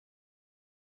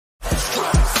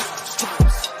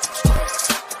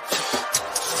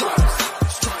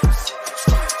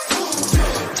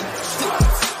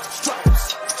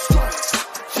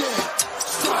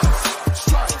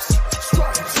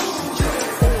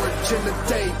in the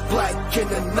day, black in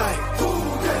the night.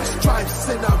 Stripes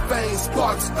in our veins,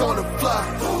 sparks gonna fly.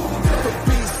 The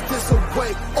beast is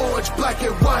awake, orange, black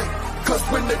and white. Cause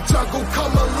when the jungle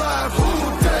come alive,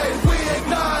 who day we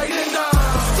ignite in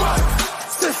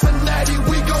Cincinnati,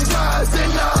 we gon' rise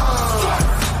in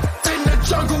the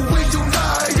jungle, we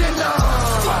unite in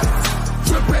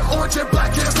dripping orange and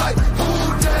black and white. Who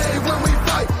day when we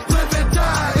fight, live and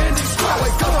die in these streets.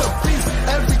 Wake up the beast,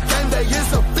 every game day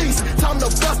is a feast. Time to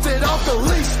bust it off the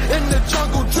leash. In the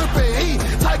jungle, dripping heat.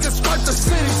 Tigers strike the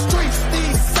city streets.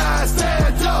 East side,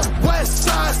 stand up. West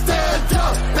side, stand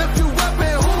up. If you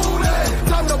reppin', who day?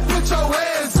 Time to put your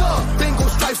hands up.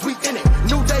 Bengals stripes, we in it.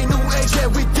 New day, new age, yeah,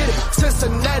 we get it.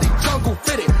 Cincinnati, jungle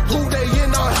fitted. Who day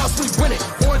in our house, we win it.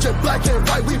 Orange and black and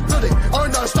white, we build it.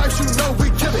 Earn our stripes, you know we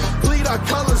kill it. Bleed our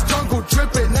colors, jungle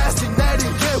dripping. Nasty, natty,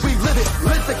 yeah, we live it.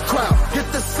 Lit the crowd, get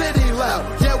the city loud.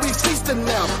 Yeah, we feasting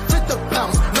now. Fit the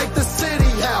pounds, make the city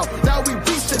howl. Now we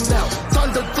beastin' now.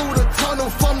 Thunder through the tunnel,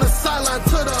 from the sideline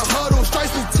to the huddle.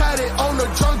 Stripes be tatted on the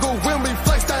jungle when we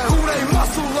flex that who they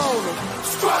muscle on them.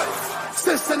 Stripes,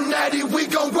 Cincinnati, we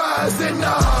gon' rise in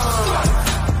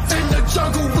the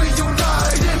jungle, we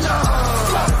unite in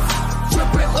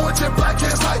dripping orange and black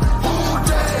and white. Who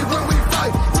day when we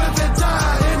fight, live and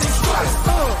die in these stripes.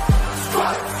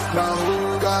 Stripes. Now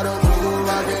who gotta move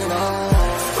like it on?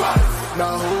 Stripes.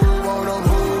 Now who wanna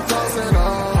move crossing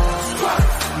on?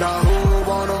 Stripes. Now who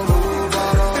wanna move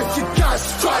on? If you got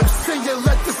stripes, then you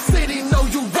let the city know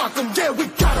you rock 'em. Yeah, we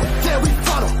got 'em. Yeah, we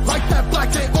fought 'em. Like that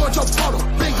black and orange on bottle.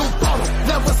 Bingo bottle.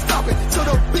 Never stop it. To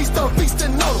the beast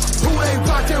and know 'em. Who ain't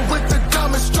rockin' with the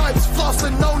diamond stripes?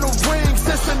 Flossing on the ring.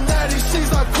 Cincinnati,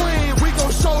 she's our queen. We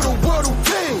gon' show the world who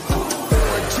king.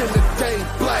 Orange in the day,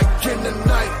 black in the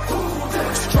night.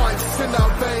 Stripes in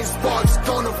our veins, sparks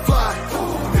gonna fly.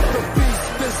 The beast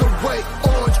is awake,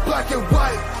 orange, black and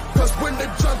white. Cause when the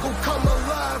jungle come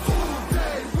alive, who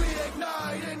day we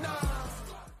ignite in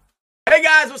Hey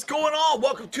guys, what's going on?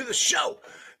 Welcome to the show.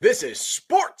 This is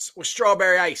Sports with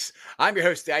Strawberry Ice. I'm your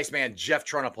host, the Iceman, Jeff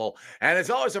Trunapole. And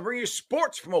as always, I bring you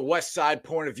sports from a West Side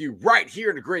point of view right here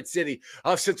in the great city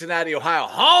of Cincinnati, Ohio,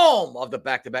 home of the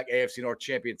back-to-back AFC North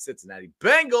champion Cincinnati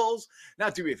Bengals. Now,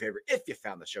 do me a favor. If you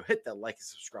found the show, hit that like and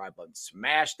subscribe button.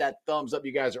 Smash that thumbs up.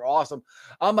 You guys are awesome.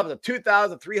 I'm up to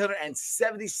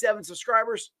 2,377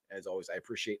 subscribers. As always, I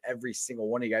appreciate every single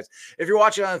one of you guys. If you're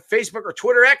watching on Facebook or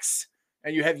Twitter X,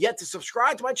 and you have yet to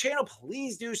subscribe to my channel,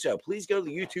 please do so. Please go to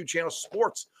the YouTube channel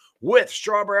Sports with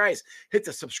Strawberry Ice. Hit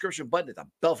the subscription button, hit the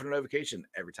bell for notification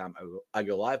every time I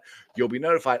go live. You'll be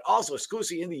notified. Also,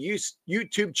 exclusively in the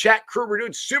YouTube chat crew, we're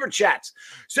doing super chats.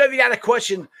 So if you got a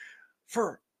question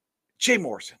for Jay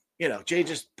Morrison, Jay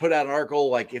just put out an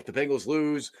article like if the Bengals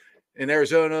lose in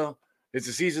Arizona, is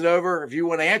the season over? If you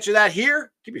want to answer that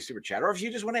here, give me a super chat. Or if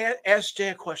you just want to ask Jay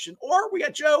a question, or we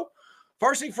got Joe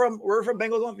Farsi we're from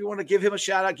Bengals. If you want to give him a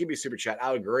shout out, give me a super chat.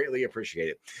 I would greatly appreciate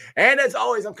it. And as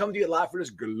always, I'm coming to you live from this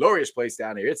glorious place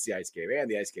down here. It's the Ice Cave. And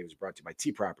the Ice Cave is brought to you by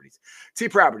T Properties. T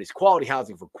Properties, quality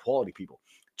housing for quality people.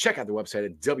 Check out the website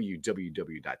at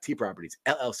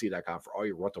www.tpropertiesllc.com for all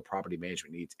your rental property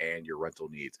management needs and your rental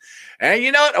needs. And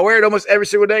you know what? I wear it almost every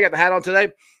single day. I got the hat on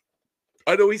today.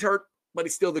 I know he's hurt, but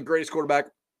he's still the greatest quarterback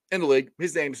in the league.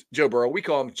 His name's Joe Burrow. We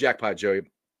call him Jackpot Joey.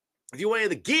 If you want any of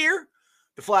the gear,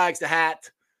 the flags, the hat,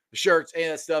 the shirts,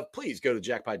 and that stuff, please go to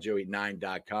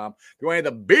jackpotjoey9.com. If you want any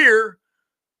of the beer,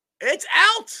 it's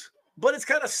out, but it's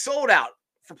kind of sold out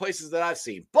for places that I've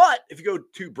seen. But if you go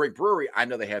to Brink Brewery, I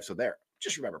know they have some there.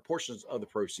 Just remember, portions of the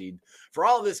proceed for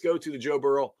all of this go to the Joe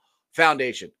Burrow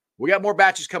Foundation. We got more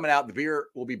batches coming out. The beer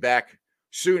will be back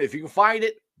soon. If you can find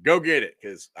it, go get it,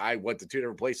 because I went to 2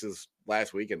 different places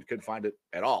last week and couldn't find it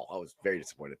at all. I was very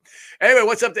disappointed. Anyway,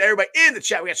 what's up to everybody in the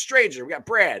chat? We got Stranger, we got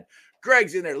Brad,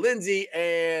 Greg's in there, Lindsay,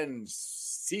 and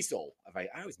Cecil. I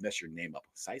always mess your name up.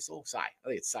 Cecil? I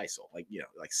think it's Cecil, like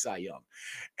Cy Young.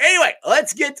 Anyway,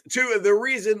 let's get to the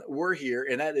reason we're here,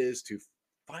 and that is to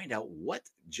find out what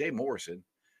Jay Morrison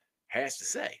has to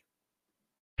say.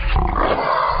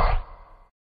 What's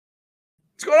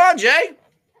going on, Jay?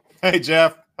 Hey,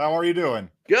 Jeff. How are you doing?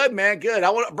 Good, man. Good.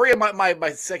 I want to bring in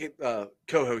my second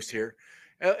co-host here.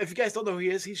 If you guys don't know who he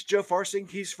is, he's Joe Farsing.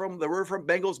 He's from the Riverfront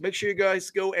Bengals. Make sure you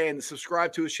guys go and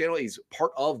subscribe to his channel. He's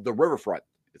part of the Riverfront.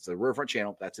 It's the Riverfront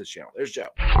channel. That's his channel. There's Joe.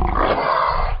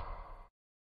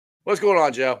 What's going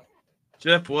on, Joe?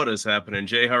 Jeff, what is happening?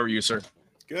 Jay, how are you, sir?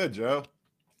 Good, Joe.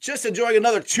 Just enjoying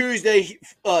another Tuesday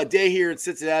day here in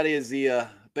Cincinnati as the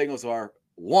Bengals are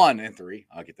 1-3.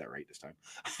 I'll get that right this time.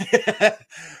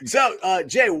 So,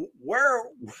 Jay, where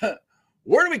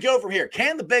do we go from here?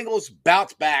 Can the Bengals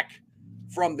bounce back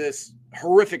from this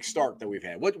horrific start that we've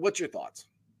had? What's your thoughts?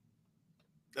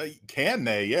 Can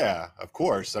they? Yeah, of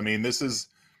course. I mean, this is.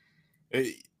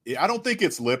 I don't think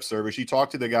it's lip service. You talk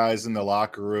to the guys in the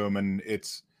locker room, and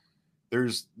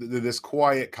there's this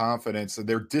quiet confidence that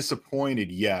they're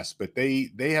disappointed, yes, but they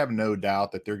have no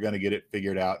doubt that they're going to get it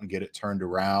figured out and get it turned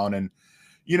around. And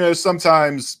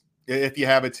sometimes if you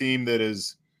have a team that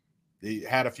they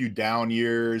had a few down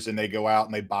years and they go out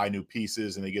and they buy new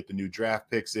pieces and they get the new draft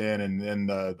picks in, and then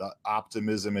the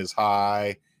optimism is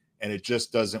high and it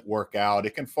just doesn't work out,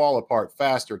 it can fall apart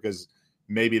faster because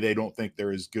maybe they don't think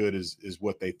they're as good as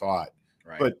what they thought.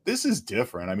 Right. But this is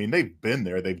different. I mean, they've been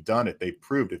there. They've done it. They've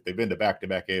proved it. They've been to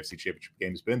back-to-back AFC Championship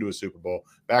games, been to a Super Bowl,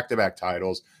 back-to-back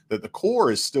titles. That the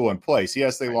core is still in place.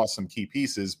 Yes, they lost some key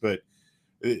pieces, but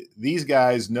these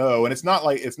guys know. And it's not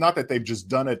that they've just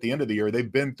done it at the end of the year.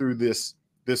 They've been through this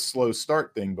slow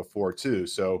start thing before too.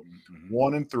 So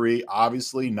 1-3,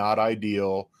 obviously not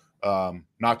ideal.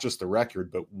 Not just the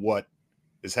record, but what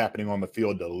is happening on the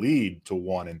field to lead to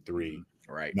 1-3.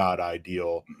 Right. Not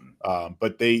ideal.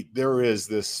 But there is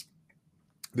this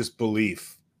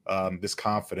belief, this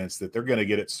confidence that they're going to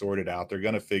get it sorted out. They're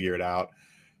going to figure it out.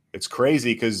 It's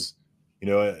crazy because,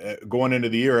 going into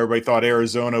the year, everybody thought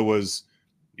Arizona was,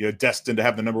 destined to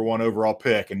have the number 1 overall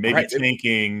pick and maybe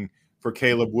tanking for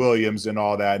Caleb Williams and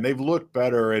all that. And they've looked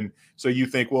better. And so you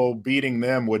think, well, beating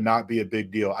them would not be a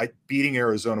big deal. Beating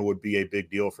Arizona would be a big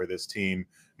deal for this team.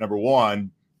 Number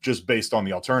one, just based on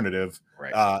the alternative.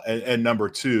 Right. And number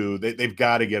two, they've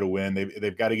got to get a win.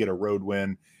 They've got to get a road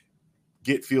win,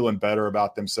 get feeling better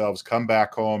about themselves, come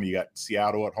back home. You got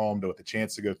Seattle at home with a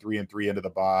chance to go 3-3 into the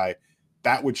bye.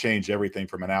 That would change everything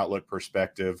from an outlook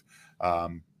perspective.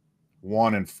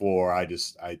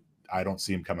 1-4, I don't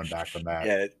see him coming back from that.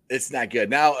 Yeah, it's not good.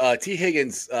 Now, T.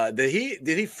 Higgins, did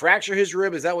he fracture his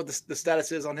rib? Is that what the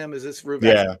status is on him? Is this rib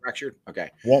fractured?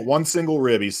 Okay. One single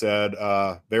rib, he said.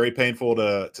 Very painful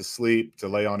to sleep, to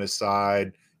lay on his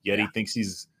side, yet he thinks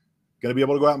he's going to be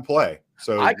able to go out and play.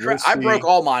 So I broke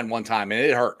all mine one time, and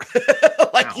it hurt.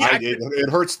 It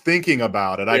hurts thinking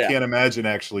about it. I can't imagine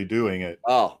actually doing it.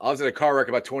 Oh, I was in a car wreck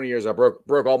about 20 years. I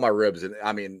broke all my ribs, and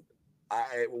I mean,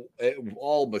 it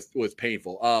all was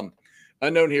painful.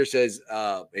 Unknown here says,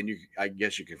 and I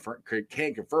guess you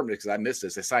can't confirm this because I missed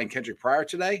this. They signed Kendrick Pryor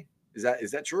today. Is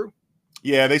that true?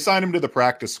 Yeah, they signed him to the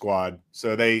practice squad.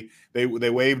 So they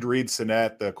waived Reed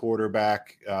Sinnett, the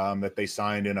quarterback that they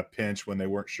signed in a pinch when they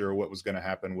weren't sure what was going to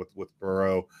happen with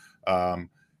Burrow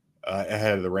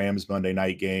ahead of the Rams Monday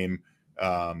night game.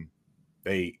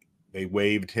 They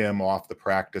waived him off the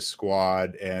practice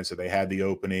squad, and so they had the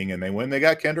opening, and they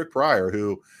got Kendrick Pryor,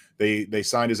 who they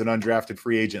signed as an undrafted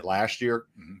free agent last year.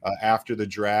 After the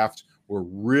draft, were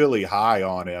really high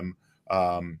on him.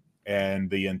 And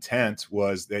the intent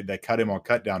was they cut him on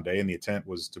cut down day, and the intent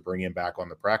was to bring him back on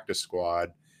the practice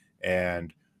squad.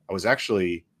 And I was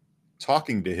actually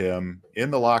talking to him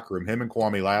in the locker room, him and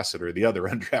Kwame Lassiter, the other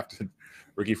undrafted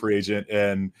rookie free agent.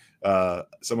 And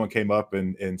someone came up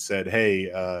and said,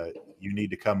 "Hey, you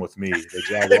need to come with me. The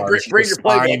Jaguars just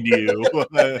signed you."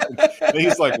 And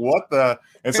he's like, "What the?"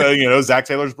 And so, Zach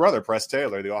Taylor's brother, Press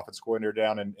Taylor, the offense coordinator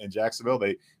down in Jacksonville,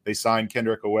 they signed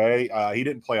Kendrick away. He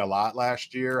didn't play a lot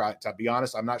last year. To be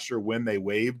honest, I'm not sure when they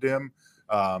waived him,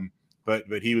 but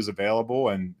he was available,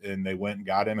 and they went and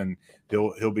got him, and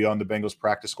he'll be on the Bengals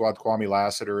practice squad. Kwame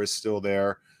Lassiter is still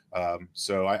there.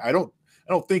 So I don't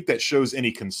think that shows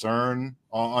any concern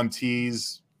on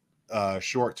T's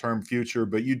short-term future,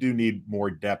 but you do need more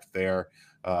depth there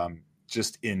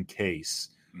just in case.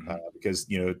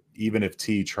 Because, even if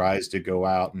T tries to go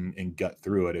out and gut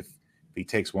through it, if he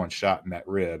takes one shot in that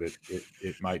rib,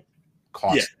 it might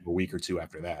cost him a week or two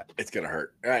after that. It's going to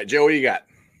hurt. All right, Joe, what do you got?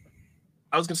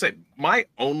 I was going to say my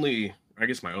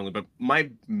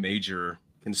major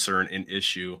concern and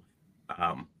issue,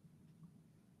 how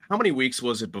many weeks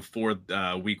was it before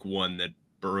week 1 that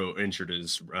Burrow injured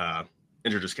his calf?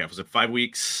 Was it 5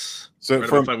 weeks? So right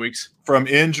about 5 weeks from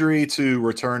injury to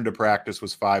return to practice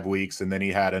was 5 weeks, and then he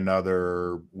had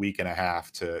another week and a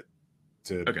half to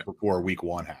before week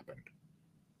 1 happened.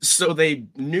 So they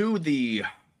knew the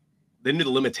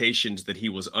limitations that he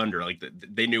was under. Like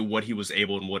they knew what he was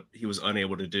able and what he was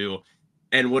unable to do.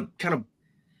 And what kind of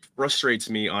frustrates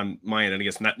me on my end, and I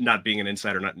guess not being an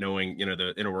insider, not knowing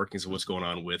the inner workings of what's going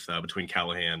on with between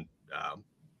Callahan,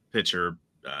 pitcher,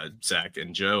 Zach,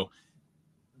 and Joe.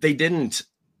 They didn't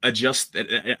adjust.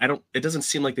 It doesn't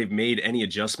seem like they've made any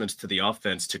adjustments to the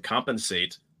offense to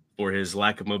compensate for his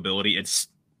lack of mobility.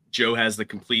 Joe has the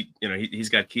complete, he's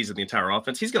got keys to the entire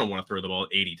offense. He's going to want to throw the ball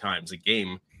 80 times a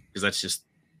game because that's just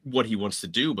what he wants to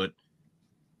do. But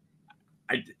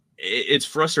it's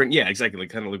frustrating. Yeah, exactly.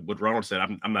 Like kind of like what Ronald said. I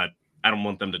don't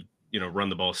want them to, run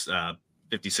the ball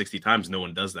 50, 60 times. No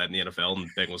one does that in the NFL, and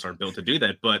the Bengals aren't built to do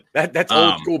that. But That's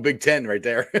old school Big Ten right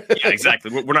there. yeah,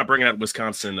 exactly. We're not bringing out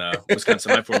Wisconsin I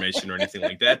formation or anything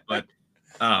like that. But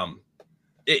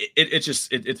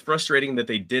it's frustrating that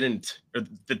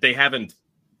they haven't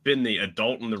been the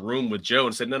adult in the room with Joe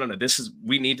and said, no,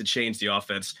 we need to change the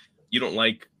offense. You don't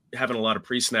like having a lot of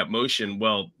pre-snap motion.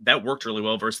 Well, that worked really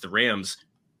well versus the Rams.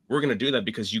 We're going to do that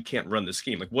because you can't run the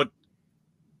scheme. Like what?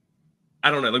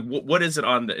 I don't know. Like what is it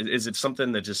on? Is it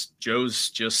something that just Joe's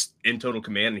just in total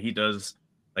command and he does,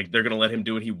 like they're going to let him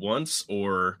do what he wants,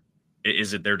 or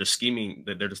is it they're just scheming,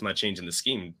 that they're just not changing the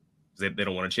scheme? They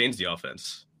don't want to change the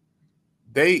offense.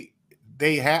 They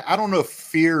have, I don't know if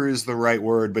fear is the right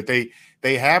word, but they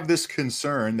have this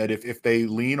concern that if they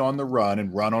lean on the run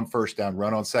and run on first down,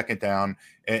 run on second down,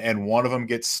 and one of them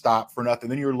gets stopped for nothing,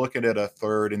 then you're looking at a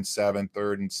 3rd and 7,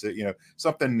 3rd and 6,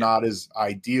 something not as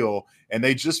ideal. And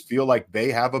they just feel like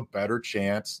they have a better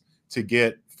chance to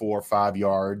get 4 or 5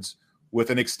 yards with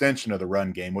an extension of the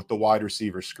run game, with the wide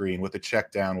receiver screen, with the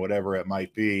check down, whatever it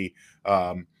might be.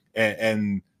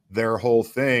 And their whole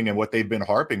thing and what they've been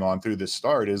harping on through this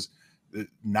start is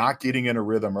not getting in a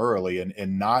rhythm early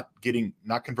and not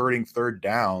converting 3rd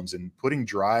downs and putting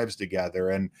drives together.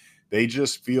 And they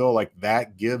just feel like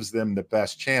that gives them the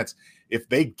best chance. If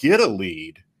they get a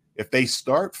lead, if they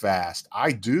start fast,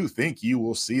 I do think you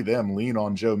will see them lean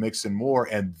on Joe Mixon more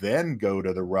and then go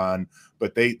to the run,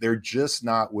 but they're just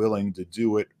not willing to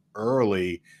do it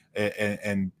early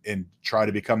and try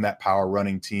to become that power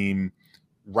running team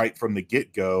right from the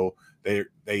get-go.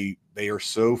 They are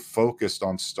so focused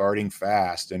on starting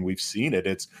fast, and we've seen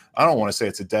it. I don't want to say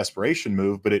it's a desperation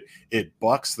move, but it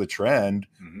bucks the trend,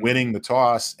 winning the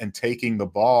toss and taking the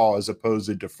ball as opposed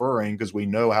to deferring, because we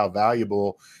know how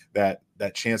valuable that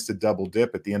chance to double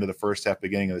dip at the end of the first half,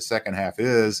 beginning of the second half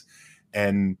is.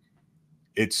 And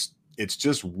it's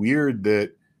just weird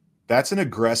that that's an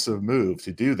aggressive move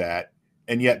to do that.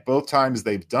 And yet both times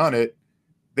they've done it,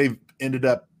 they've ended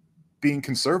up being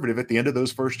conservative at the end of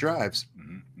those first drives,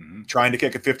 trying to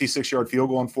kick a 56-yard field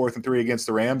goal on 4th and 3 against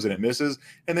the Rams, and it misses.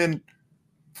 And then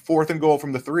 4th and goal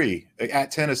from the 3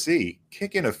 at Tennessee,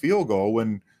 kicking a field goal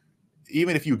when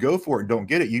even if you go for it and don't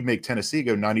get it, you make Tennessee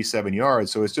go 97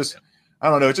 yards. So it's just, I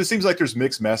don't know. It just seems like there's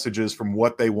mixed messages from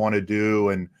what they want to do.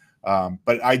 And,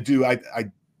 but I do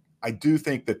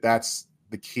think that that's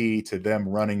the key to them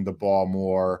running the ball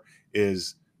more,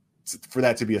 is for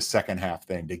that to be a second half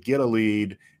thing, to get a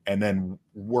lead and then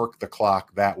work the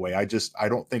clock that way. I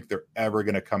don't think they're ever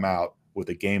going to come out with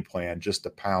a game plan just to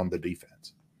pound the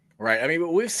defense. Right. I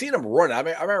mean, we've seen them run. I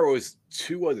mean, I remember it was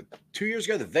 2 years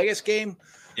ago, the Vegas game.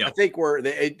 Yeah. I think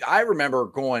I remember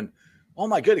going, oh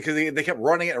my goodness, because they kept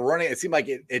running it and running it. It seemed like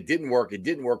it didn't work. It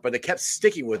didn't work, but they kept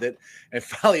sticking with it, and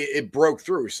finally it broke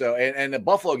through. So, and the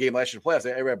Buffalo game last year playoffs,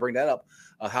 everybody bring that up,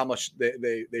 how much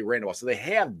they ran the ball. So they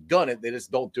have done it. They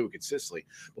just don't do it consistently.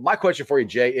 But my question for you,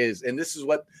 Jay, is, and this is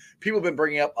what people have been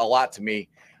bringing up a lot to me,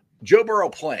 Joe Burrow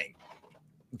playing.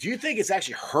 Do you think it's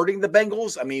actually hurting the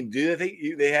Bengals? I mean, do they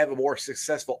think they have a more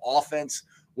successful offense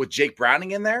with Jake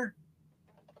Browning in there?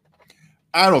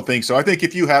 I don't think so. I think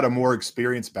if you had a more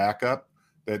experienced backup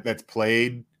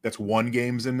that's won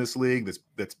games in this league,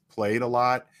 that's played a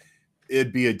lot,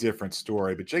 it'd be a different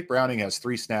story. But Jake Browning has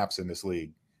 3 snaps in this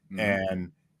league,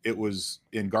 and it was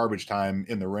in garbage time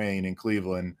in the rain in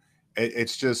Cleveland.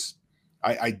 It's just,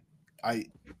 I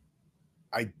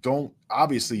don't,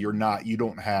 obviously you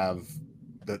don't have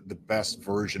the best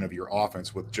version of your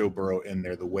offense with Joe Burrow in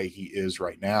there the way he is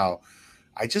right now.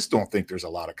 I just don't think there's a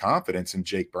lot of confidence in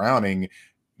Jake Browning.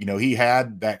 He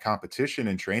had that competition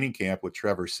in training camp with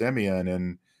Trevor Siemian,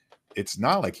 and it's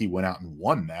not like he went out and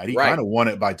won that. He kind of won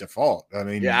it by default. I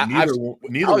mean, neither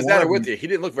I was there with you. He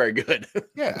didn't look very good.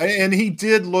 Yeah, and he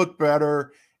did look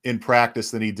better in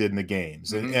practice than he did in the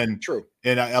games. And true.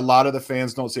 And a lot of the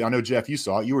fans don't see. I know, Jeff, you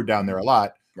saw it. You were down there a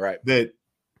lot. Right. That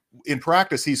in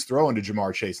practice, he's throwing to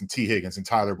Jamar Chase and T. Higgins and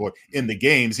Tyler Boyd. In the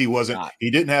games, he wasn't. He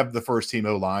didn't have the first team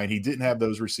O-line. He didn't have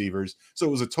those receivers. So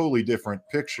it was a totally different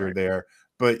picture there.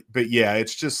 But yeah,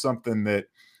 it's just something that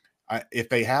if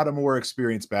they had a more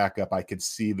experienced backup, I could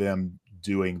see them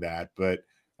doing that. But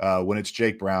when it's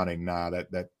Jake Browning,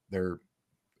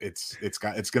 it's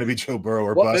going to be Joe Burrow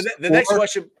or bust. The next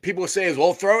question people will say is,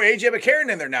 well, throw AJ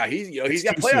McCarron in there now. He's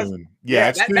got playoffs. Soon.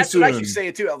 Yeah, that's what I keep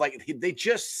saying too. Like they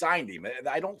just signed him.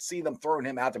 I don't see them throwing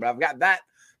him out there. But I've got that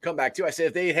come back too. I said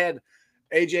if they had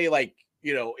AJ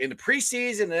in the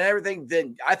preseason and everything,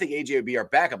 then I think AJ would be our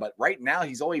backup. But right now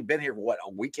he's only been here for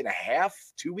a week and a half,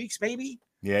 2 weeks maybe.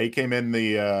 Yeah, he came in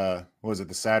the what was it,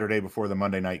 the Saturday before the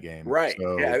Monday night game. Right. Yeah.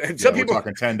 So And yeah, some we're people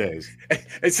talking 10 days.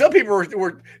 and some people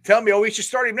were telling me, "Oh, we should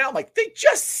start him now." I'm like, they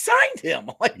just signed him.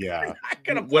 I'm like, they're Yeah. not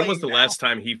gonna When play was him the now. last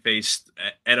time he faced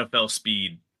NFL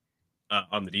speed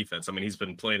on the defense? I mean, he's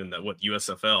been playing in the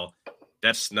USFL.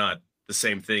 That's not the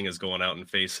same thing as going out and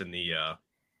facing the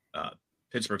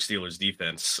Pittsburgh Steelers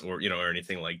defense or or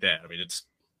anything like that. I mean, it's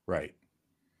Right.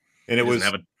 And it he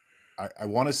doesn't was, have I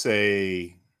want to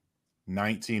say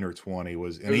 19 or 20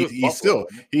 was, and It was he's Buffalo, still,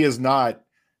 wasn't it? he is not,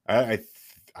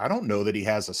 I don't know that he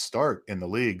has a start in the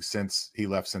league since he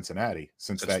left Cincinnati,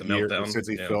 since Since that the year, meltdown, since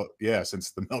he yeah. felt,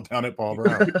 since the meltdown at Paul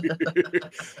Brown.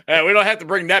 Hey, we don't have to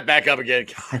bring that back up again.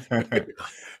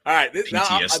 All right.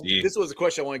 PTSD. This was a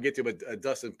question I want to get to, but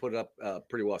Dustin put it up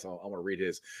pretty well, so I want to read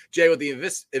his. Jay, with the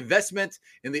investment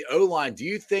in the O-line, do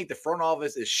you think the front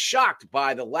office is shocked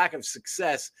by the lack of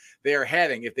success they are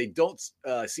having? If they don't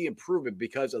see improvement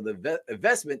because of the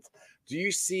investment, do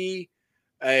you see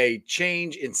a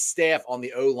change in staff on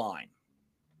the O-line?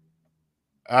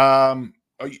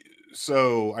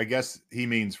 So I guess he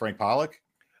means Frank Pollock.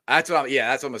 That's what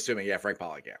I'm assuming. Yeah, Frank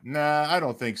Pollock. Yeah. Nah, I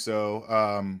don't think so.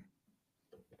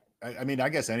 I mean, I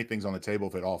guess anything's on the table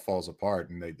if it all falls apart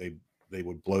and they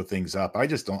would blow things up. I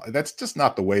just don't. That's just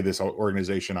not the way this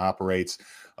organization operates.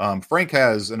 Frank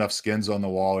has enough skins on the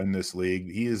wall in this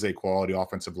league. He is a quality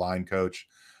offensive line coach,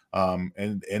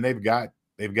 and they've got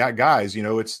guys.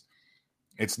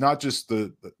 It's not just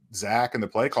the Zach and the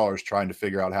play callers trying to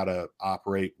figure out how to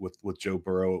operate with Joe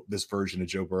Burrow, this version of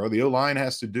Joe Burrow. The O-line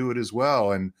has to do it as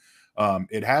well. And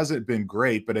it hasn't been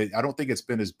great, but I don't think it's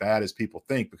been as bad as people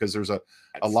think, because there's a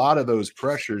lot of those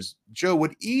pressures Joe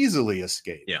would easily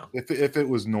escape if it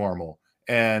was normal.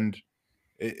 And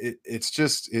it's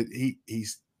just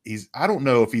he's I don't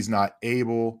know if he's not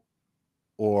able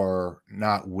or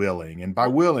not willing. And by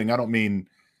willing, I don't mean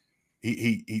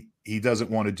he doesn't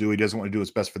want to do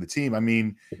what's best for the team. I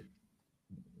mean,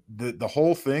 the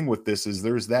whole thing with this is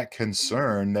there's that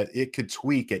concern that it could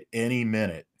tweak at any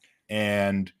minute.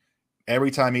 And every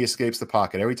time he escapes the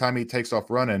pocket, every time he takes off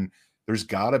running, there's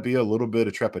got to be a little bit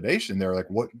of trepidation there. Like,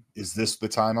 what is this the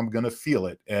time I'm going to feel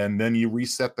it? And then you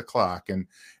reset the clock.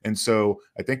 And so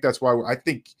I think that's why I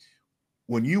think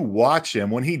when you watch him,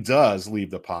 when he does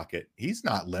leave the pocket, he's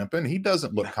not limping. He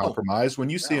doesn't look compromised. When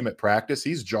you see him at practice,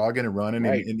 he's jogging and running,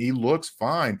 and he looks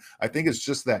fine. I think it's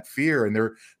just that fear.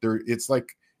 And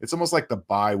it's almost like the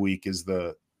bye week is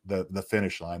the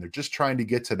finish line. They're just trying to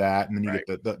get to that. And then you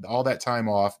get the all that time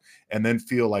off and then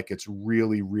feel like it's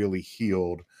really, really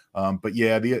healed. But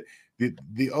yeah,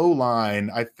 the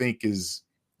O-line, I think, is,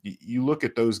 you look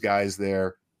at those guys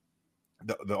there,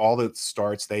 all the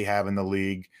starts they have in the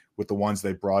league with the ones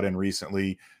they brought in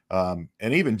recently. And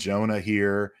even Jonah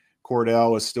here,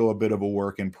 Cordell is still a bit of a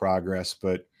work in progress,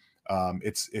 but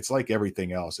it's like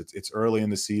everything else. It's early in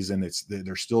the season.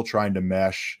 They're still trying to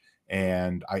mesh.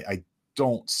 And I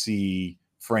don't see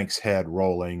Frank's head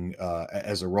rolling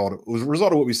as a result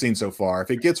of what we've seen so far.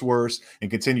 If it gets worse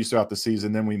and continues throughout the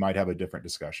season, then we might have a different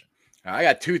discussion. I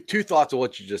got two thoughts on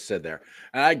what you just said there.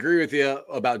 And I agree with you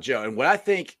about Joe. And what I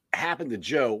think happened to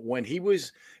Joe when he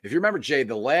was, if you remember, Jay,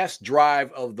 the last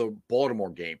drive of the Baltimore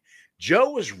game,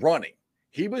 Joe was running.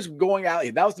 He was going out.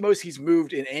 That was the most he's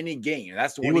moved in any game. And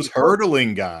that's the one he was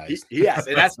hurtling guys. Yes.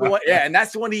 And that's the one. Yeah. And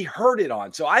that's the one he hurt it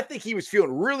on. So I think he was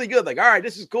feeling really good. Like, all right,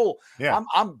 this is cool. Yeah.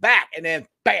 I'm back. And then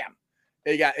bam,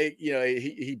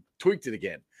 he tweaked it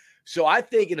again. So I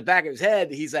think in the back of his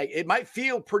head, he's like, it might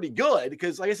feel pretty good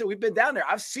because, like I said, we've been down there.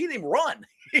 I've seen him run.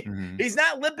 He's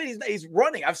not limping. He's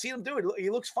running. I've seen him do it. He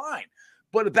looks fine.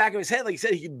 But in the back of his head, like you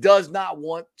said, he does not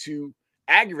want to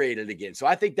aggravate it again. So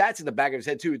I think that's in the back of his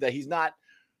head too, that he's not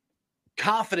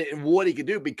confident in what he can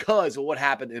do because of what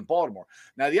happened in Baltimore.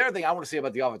 Now, the other thing I want to say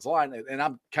about the offensive line, and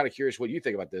I'm kind of curious what you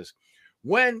think about this,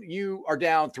 when you are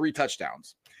down 3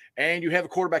 touchdowns and you have a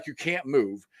quarterback you can't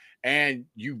move, and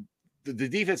the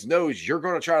defense knows you're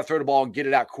going to try to throw the ball and get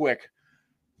it out quick,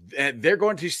 and they're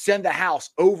going to send the house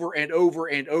over and over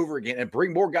and over again and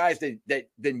bring more guys than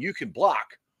you can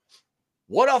block.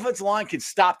 What offensive line can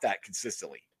stop that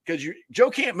consistently? Because Joe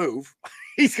can't move.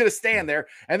 He's going to stand there,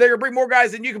 and they're going to bring more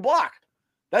guys than you can block.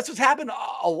 That's what's happened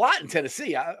a lot in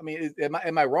Tennessee. I mean,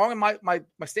 am I wrong in my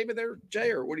statement there,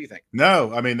 Jay, or what do you think?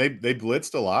 No, I mean, they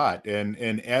blitzed a lot, and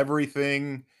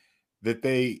everything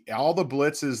that all the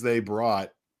blitzes they brought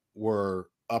were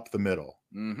up the middle,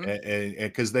 and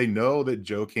because they know that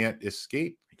Joe can't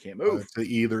escape can't move to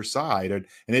either side. And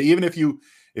even if you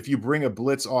bring a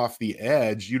blitz off the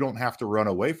edge, you don't have to run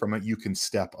away from it. You can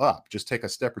step up, just take a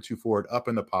step or two forward up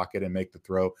in the pocket and make the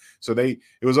throw. So it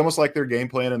was almost like their game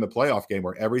plan in the playoff game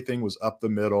where everything was up the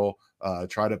middle,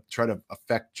 try to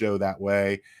affect Joe that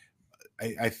way.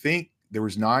 I think there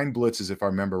was 9 blitzes, if I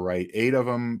remember right. 8 of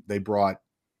them,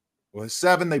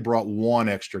 7, they brought 1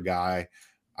 extra guy.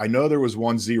 I know there was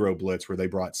 1 0 blitz where they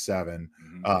brought 7.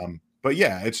 Mm-hmm. But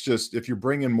yeah, it's just, if you're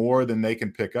bringing more than they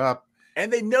can pick up,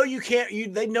 and they know you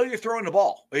can't. They know you're throwing the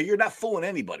ball. You're not fooling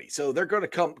anybody, so they're going to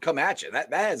come at you.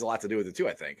 That has a lot to do with it too,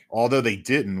 I think. Although they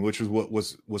didn't, which was what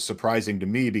was surprising to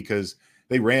me, because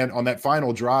they ran on that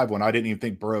final drive when I didn't even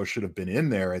think Burrow should have been in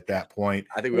there at that point.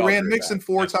 I think we ran Mixon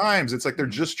 4 times. It's like they're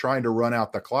just trying to run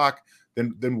out the clock.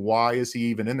 Then why is he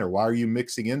even in there? Why are you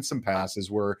mixing in some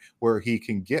passes where he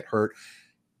can get hurt?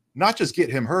 Not just get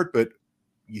him hurt, but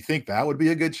you think that would be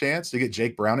a good chance to get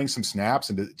Jake Browning some snaps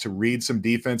and to read some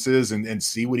defenses and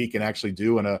see what he can actually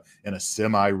do in a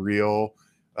semi-real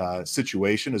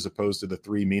situation, as opposed to the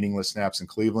 3 meaningless snaps in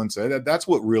Cleveland. So that's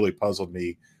what really puzzled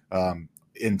me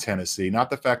in Tennessee. Not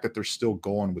the fact that they're still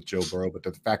going with Joe Burrow, but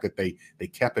the fact that they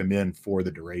kept him in for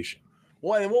the duration.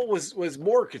 Well, and what was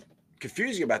more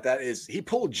confusing about that is he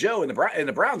pulled Joe in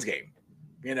the Browns game.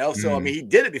 So I mean, he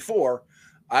did it before.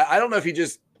 I don't know if he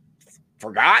just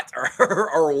forgot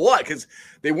or what, because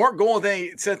they weren't going with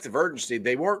any sense of urgency.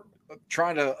 They weren't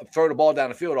trying to throw the ball down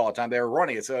the field all the time. They were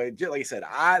running it. So like I said,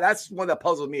 that's one that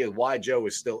puzzled me, is why Joe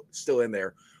was still in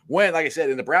there when, like I said,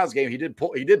 in the Browns game, he did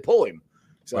pull him.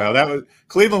 So, well,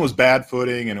 Cleveland was bad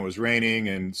footing and it was raining,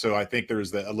 and so I think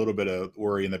there's a little bit of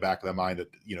worry in the back of the mind that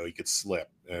he could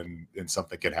slip and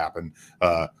something could happen.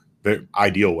 The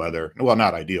ideal weather, well,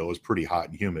 not ideal, it was pretty hot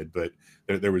and humid, but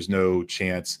there was no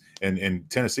chance. And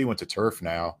Tennessee went to turf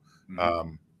now,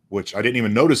 which I didn't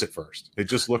even notice at first. It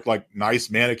just looked like nice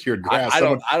manicured grass. I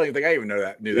don't even think I even knew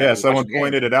that. Yeah, someone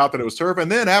pointed it out that it was turf, and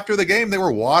then after the game, they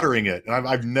were watering it. And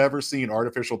I've never seen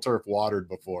artificial turf watered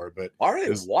before. But are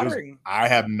they watering? I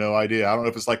have no idea. I don't know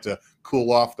if it's like to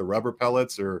cool off the rubber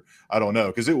pellets, or I don't know,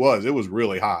 because it was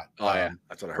really hot. Oh yeah,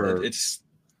 that's what I heard. It's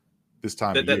this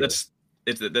time of year.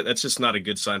 That's just not a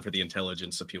good sign for the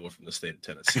intelligence of people from the state of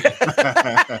Tennessee.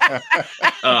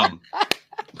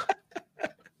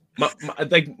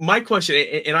 My question,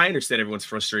 and I understand everyone's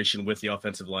frustration with the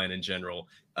offensive line in general.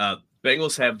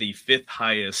 Bengals have the 5th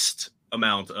highest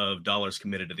amount of dollars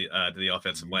committed to the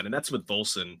offensive line, and that's with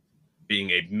Volson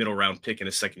being a middle round pick in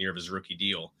his second year of his rookie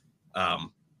deal. And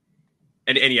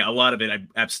yeah, a lot of it,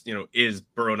 is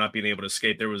Burrow not being able to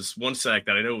escape. There was one sack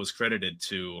that I know was credited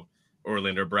to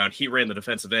Orlando Brown. He ran the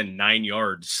defensive end 9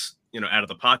 yards, out of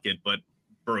the pocket, but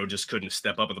Burrow just couldn't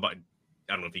step up in the pocket.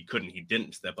 I don't know if he couldn't. He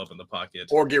didn't step up in the pocket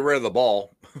or get rid of the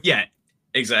ball. Yeah,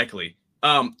 exactly.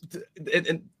 And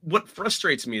what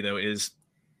frustrates me though is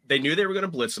they knew they were going to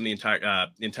blitz him the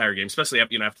entire game, especially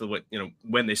after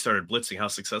when they started blitzing, how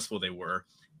successful they were.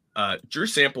 Drew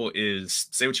Sample is,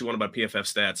 say what you want about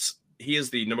PFF stats, he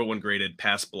is the number 1 graded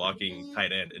pass blocking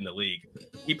tight end in the league.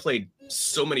 He played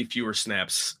so many fewer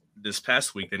snaps this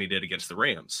past week than he did against the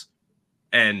Rams.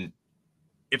 And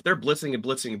if they're blitzing and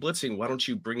blitzing and blitzing, why don't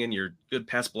you bring in your good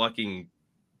pass blocking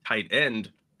tight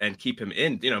end and keep him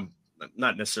in,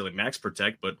 not necessarily max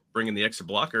protect, but bring in the extra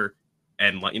blocker.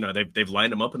 And, they've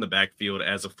lined him up in the backfield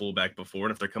as a fullback before.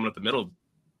 And if they're coming up the middle,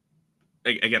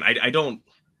 again, I don't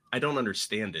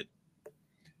understand it.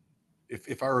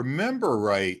 If I remember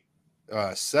right,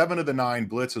 7 of the 9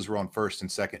 blitzes were on 1st and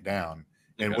 2nd down.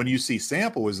 And when you see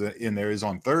Sample was in there, is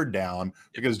on 3rd down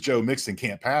because Joe Mixon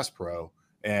can't pass pro.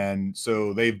 And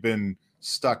so they've been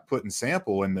stuck putting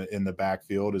Sample in the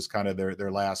backfield as kind of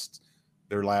their last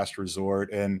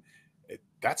resort. And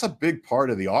that's a big part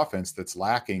of the offense that's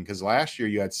lacking, because last year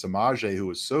you had Samaje, who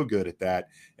was so good at that.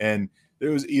 And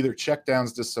there was either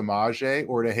checkdowns to Samaje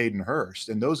or to Hayden Hurst.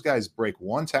 And those guys break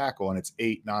 1 tackle and it's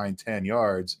 8, 9, 10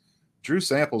 yards. Drew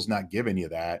Sample's not giving you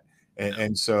that.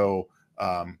 And so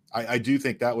I do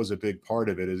think that was a big part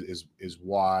of it, is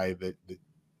why that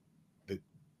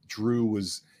Drew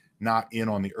was not in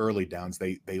on the early downs.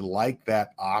 They like that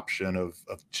option of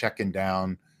checking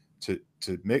down to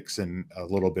Mixon a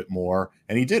little bit more.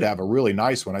 And he did have a really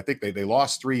nice one. I think they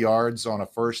lost 3 yards on a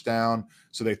 1st down.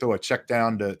 So they throw a check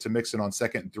down to Mixon on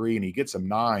 2nd and 3, and he gets him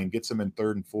 9, gets him in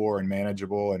 3rd and 4 and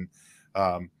manageable.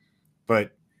 And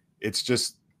but it's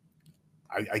just,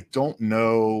 I don't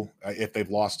know if they've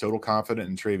lost total confidence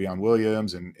in Travion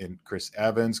Williams and Chris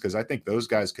Evans, because I think those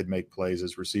guys could make plays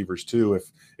as receivers too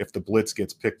if the blitz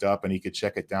gets picked up and he could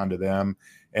check it down to them.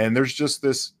 And there's just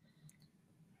this,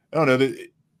 I don't know,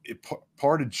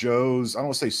 part of Joe's, I don't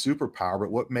want to say superpower,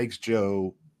 but what makes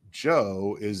Joe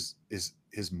Joe is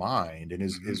his mind and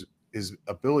his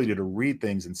ability to read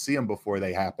things and see them before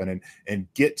they happen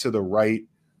and get to the right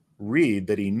read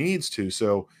that he needs to.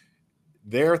 So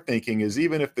their thinking is,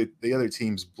 even if the other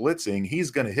team's blitzing,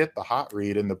 he's going to hit the hot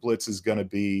read and the blitz is going to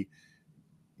be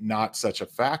not such a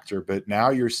factor. But now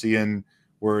you're seeing,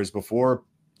 whereas before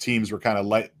teams were kind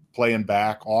of playing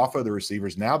back off of the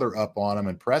receivers, now they're up on them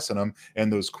and pressing them,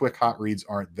 and those quick hot reads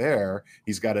aren't there.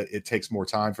 It takes more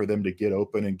time for them to get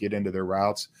open and get into their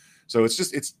routes. So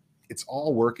it's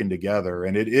all working together,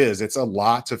 and it's a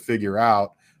lot to figure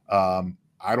out.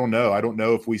 I don't know. I don't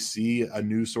know if we see a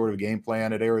new sort of game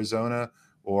plan at Arizona,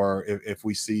 or if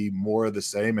we see more of the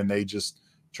same and they just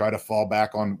try to fall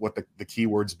back on what the key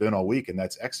word's been all week, and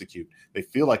that's execute. They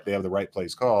feel like they have the right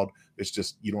plays called. It's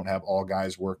just you don't have all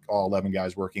 11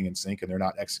 guys working in sync, and they're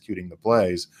not executing the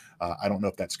plays. I don't know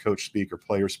if that's coach speak or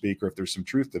player speak, or if there's some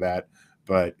truth to that,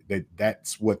 but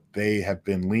that's what they have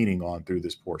been leaning on through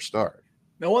this poor start.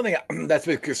 Now, one thing that's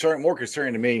been more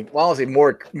concerning to me, well, I won't say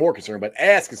more concerning, but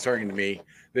as concerning to me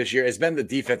this year has been the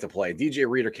defensive play. DJ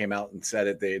Reader came out and said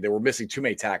that they were missing too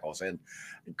many tackles. And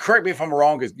correct me if I'm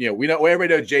wrong, because everybody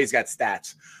knows Jay's got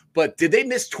stats. But did they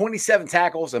miss 27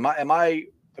 tackles? Am I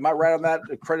right on that?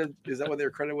 Is that what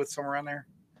they're credited with, somewhere around there?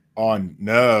 On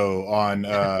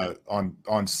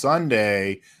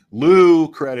Sunday, Lou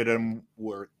credited him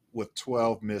with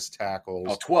 12 missed tackles.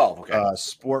 Oh, 12. Okay.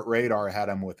 Sport Radar had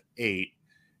him with 8.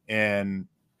 And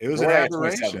it was an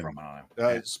aberration.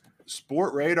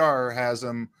 Sport Radar has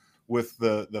him with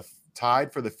the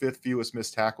tied for the 5th fewest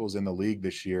missed tackles in the league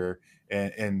this year,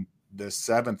 and the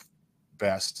 7th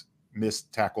best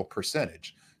missed tackle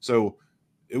percentage. So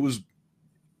it was,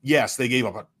 yes, they gave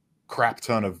up a crap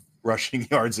ton of rushing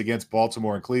yards against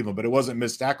Baltimore and Cleveland, but it wasn't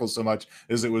missed tackles so much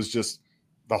as it was just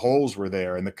the holes were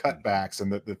there and the cutbacks and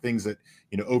the things that,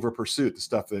 over pursuit, the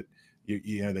stuff that,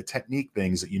 the technique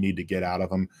things that you need to get out of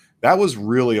them. That was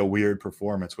really a weird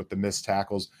performance with the missed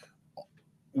tackles.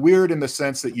 Weird in the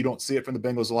sense that you don't see it from the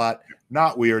Bengals a lot.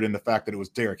 Not weird in the fact that it was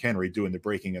Derrick Henry doing the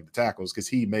breaking of the tackles, because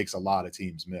he makes a lot of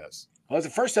teams miss. Well, it's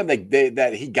the first time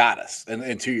that he got us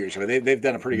in 2 years. They've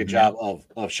done a pretty good job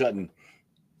of shutting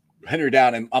Henry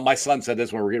down. And my son said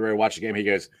this when we were getting ready to watch the game. He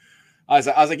goes, I was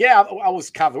like, yeah, I was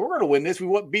confident we're going to win this.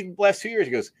 We beat the last 2 years.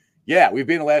 He goes, yeah, we've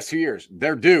been the last 2 years.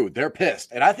 They're due. They're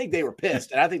pissed. And I think they were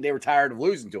pissed. And I think they were tired of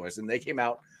losing to us. And they came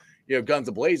out, guns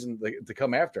a-blazing to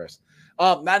come after us.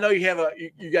 Now, I know you have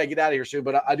you got to get out of here soon,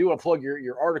 but I do want to plug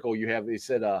your article you have. They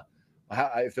said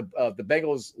if the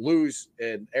Bengals lose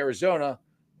in Arizona,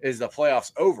 is the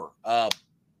playoffs over?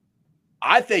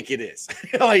 I think it is.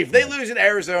 Like, if they lose in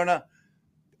Arizona,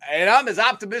 and I'm as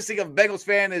optimistic of a Bengals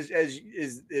fan as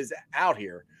is out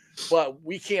here, but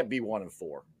we can't be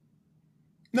 1-4.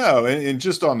 No, and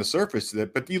just on the surface of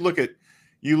it, but you look at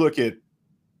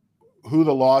who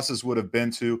the losses would have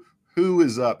been to, who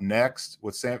is up next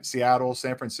with Seattle,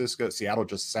 San Francisco. Seattle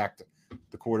just sacked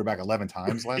the quarterback 11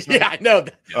 times last night. Yeah, I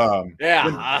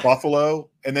know. Buffalo,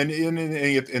 and then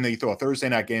you throw a Thursday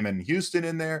night game in Houston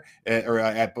in there, or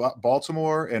at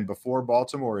Baltimore, and before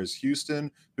Baltimore is Houston,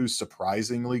 who's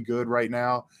surprisingly good right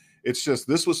now. It's just,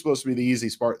 this was supposed to be the easy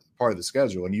part of the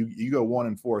schedule, and you go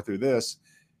 1-4 through this.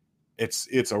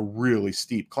 It's a really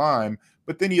steep climb,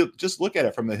 but then you just look at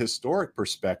it from the historic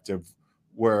perspective,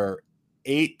 where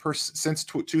 8% since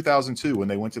 2002, when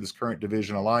they went to this current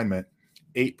division alignment,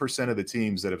 8% of the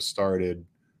teams that have started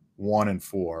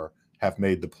 1-4 have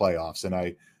made the playoffs. And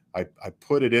I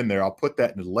put it in there. I'll put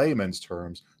that in layman's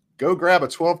terms. Go grab a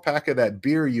 12-pack of that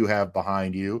beer you have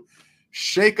behind you,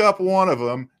 shake up one of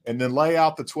them, and then lay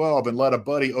out the 12 and let a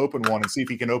buddy open one and see if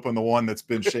he can open the one that's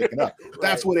been shaken up. Right.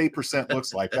 That's what 8%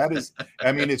 looks like. That is,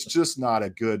 it's just not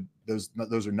a good,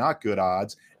 those are not good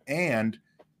odds. And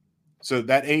so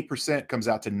that 8% comes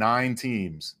out to 9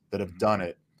 teams that have done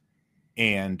it.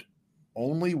 And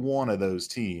only one of those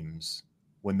teams,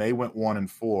 when they went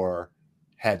 1-4,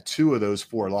 had 2 of those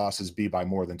 4 losses be by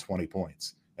more than 20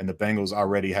 points. And the Bengals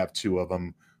already have 2 of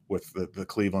them, with the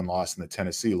Cleveland loss and the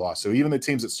Tennessee loss. So even the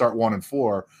teams that start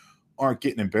 1-4 aren't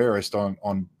getting embarrassed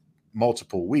on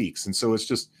multiple weeks. And so it's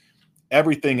just,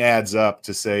 everything adds up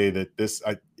to say that this,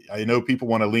 I know people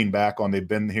want to lean back on, they've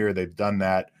been here, they've done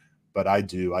that, but I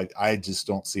just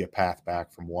don't see a path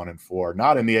back from 1-4,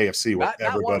 not in the AFC where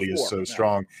everybody is so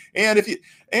strong. And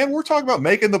we're talking about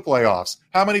making the playoffs.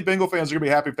 How many Bengal fans are going to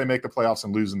be happy if they make the playoffs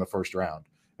and lose in the first round?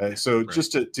 So right.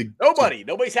 Just to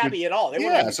nobody's happy at all.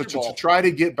 So to try to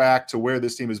get back to where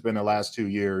this team has been the last 2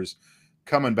 years,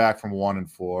 coming back from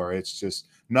 1-4, it's just,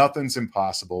 nothing's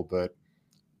impossible. But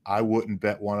I wouldn't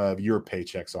bet one of your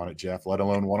paychecks on it, Jeff, let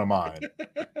alone one of mine.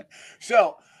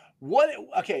 So what?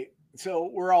 Okay, So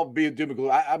we're all being doom and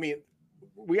gloom. I mean,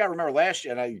 we got to remember last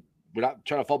year, and we're not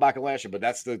trying to fall back on last year, but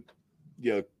that's the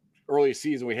earliest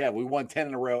season we have. We won 10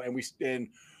 in a row, and we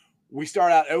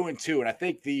start out 0-2, and I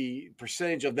think the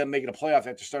percentage of them making a playoff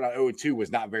after starting out 0-2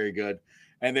 was not very good.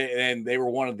 And they were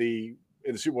one of the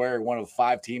in the Super Bowl area, one of the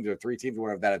 5 teams or 3 teams or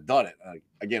whatever that had done it.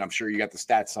 Again, I'm sure you got the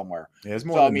stats somewhere. Yeah, it's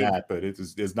more than that, but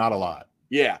it's not a lot.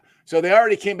 Yeah, so they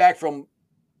already came back from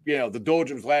the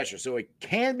doldrums last year, so it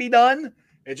can be done.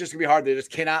 It's just gonna be hard. They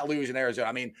just cannot lose in Arizona.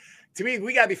 I mean, to me,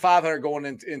 we got to be 500 going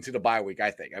into the bye week.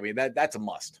 I think. I mean, that's a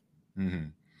must. Mm-hmm.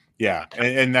 Yeah,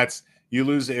 and that's you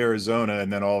lose to Arizona,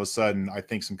 and then all of a sudden, I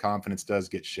think some confidence does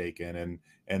get shaken,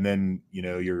 and then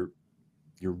you're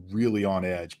really on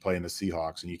edge playing the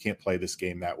Seahawks, and you can't play this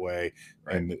game that way.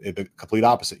 Right. And the complete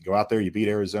opposite. You go out there, you beat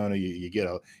Arizona,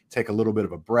 you take a little bit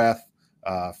of a breath,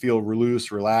 feel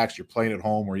loose, relaxed. You're playing at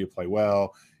home where you play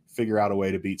well. Figure out a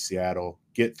way to beat Seattle.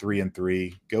 Get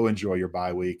 3-3. Go enjoy your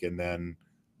bye week, and then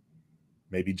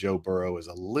maybe Joe Burrow is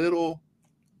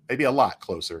maybe a lot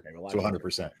closer to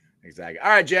 100%. Exactly. All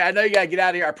right, Jay, I know you got to get out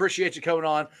of here. I appreciate you coming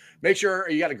on. Make sure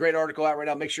you got a great article out right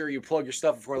now. Make sure you plug your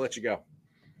stuff before I let you go.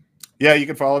 Yeah, you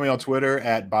can follow me on Twitter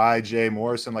at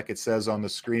 @ByJMorrison, like it says on the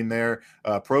screen there.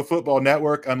 Pro Football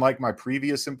Network, unlike my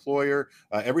previous employer,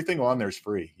 everything on there is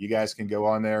free. You guys can go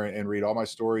on there and read all my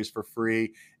stories for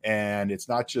free. And it's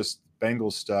not just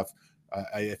Bengals stuff.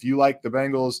 If you like the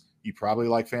Bengals, you probably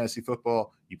like fantasy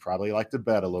football. You probably like to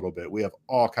bet a little bit. We have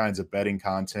all kinds of betting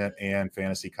content and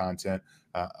fantasy content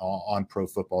on Pro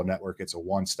Football Network. It's a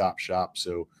one-stop shop.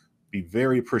 So be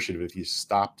very appreciative if you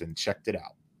stopped and checked it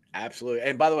out. Absolutely.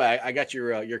 And by the way, I got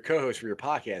your co-host for your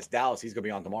podcast, Dallas. He's going to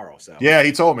be on tomorrow. So yeah,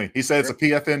 he told me. He said it's a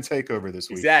PFN takeover this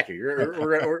week. Exactly.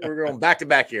 We're going back to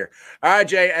back here. All right,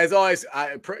 Jay. As always,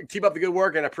 keep up the good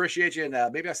work, and I appreciate you.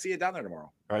 And maybe I'll see you down there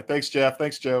tomorrow. All right. Thanks, Jeff.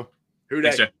 Thanks, Joe.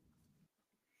 Thanks, Joe.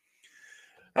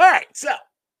 All right. So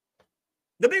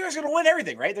the Bengals are going to win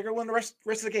everything, right? They're going to win the rest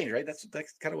of the games, right? That's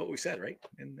kind of what we said, right?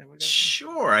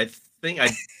 Sure. I think I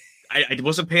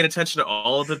wasn't paying attention to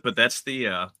all of it, but that's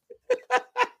the.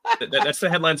 That's the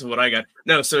headlines of what I got.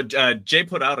 No, so Jay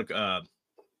put out a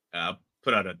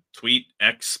tweet,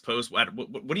 X post. What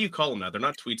do you call them now? They're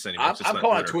not tweets anymore. I'm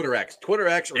calling it Twitter X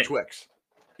or Twix.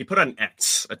 He put on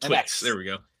X, a Twix. X. There we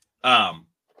go.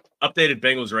 Updated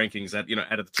Bengals rankings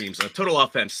out of the teams. Total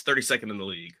offense, 32nd in the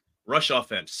league. Rush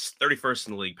offense, 31st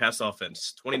in the league. Pass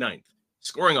offense, 29th.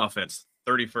 Scoring offense,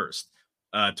 31st.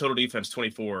 Total defense,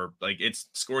 24. Like it's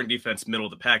scoring defense, middle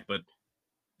of the pack, but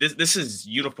This is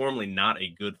uniformly not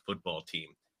a good football team.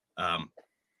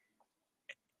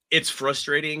 It's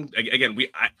frustrating. Again,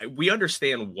 we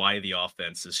understand why the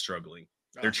offense is struggling.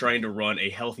 They're trying to run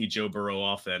a healthy Joe Burrow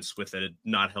offense with a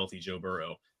not healthy Joe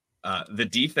Burrow. The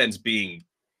defense being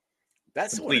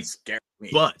that's complete, what scares me.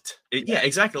 But yeah,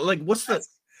 exactly. Like what's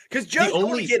because Joe's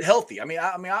going to get healthy. I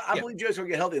believe Joe's going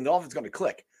to get healthy, and the offense is going to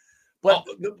click. But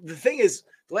the thing is,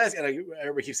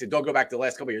 everybody keeps saying, don't go back to the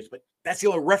last couple of years, but that's the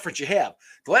only reference you have.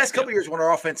 The last couple of years when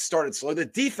our offense started slow, the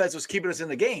defense was keeping us in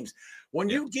the games. When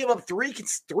you give up three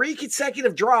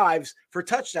consecutive drives for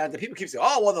touchdowns, the people keep saying,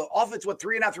 oh, well, the offense went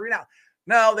 3 and out, 3 and out.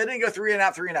 No, they didn't go 3 and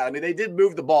out, 3 and out. I mean, they did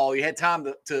move the ball. You had time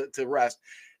to rest.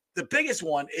 The biggest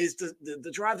one is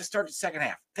the drive that started the second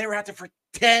half. They were out there for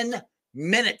 10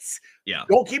 minutes. Yeah.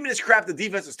 Don't give me this crap. The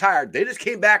defense was tired. They just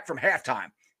came back from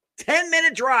halftime.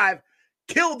 10-minute drive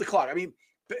killed the clock. I mean,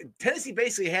 Tennessee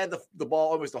basically had the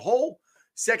ball almost the whole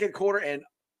second quarter and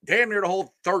damn near the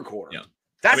whole third quarter. Yeah.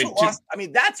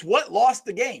 That's what lost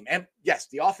the game. And yes,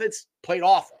 the offense played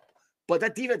awful, but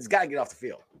that defense got to get off the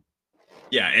field.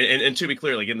 Yeah, and to be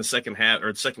clear, like in the second half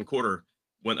or the second quarter,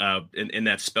 when in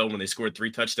that spell when they scored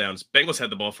 3 touchdowns, Bengals had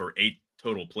the ball for 8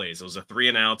 total plays. It was a 3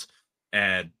 and out,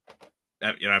 and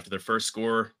after their first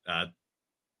score,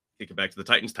 kick it back to the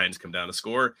Titans. Titans come down to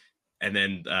score, and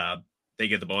then they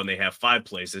get the ball and they have 5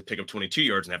 plays. They pick up 22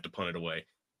 yards and have to punt it away.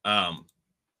 And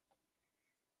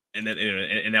then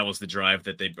and that was the drive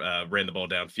that they ran the ball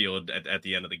downfield at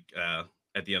the end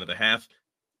of the half.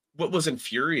 What was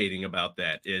infuriating about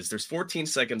that is there's 14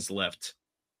 seconds left.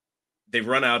 They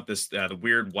run out this the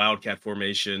weird wildcat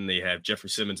formation. They have Jeffrey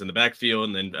Simmons in the backfield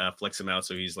and then flex him out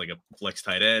so he's like a flex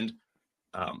tight end.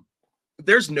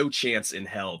 There's no chance in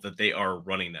hell that they are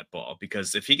running that ball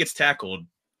because if he gets tackled,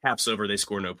 half's over, they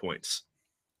score no points.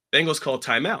 Bengals call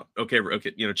timeout.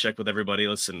 Okay, check with everybody.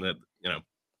 Listen, this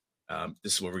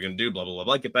is what we're going to do, blah, blah, blah,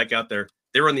 blah. Get back out there.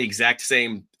 They run the exact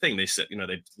same thing. They sit,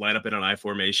 they line up in an I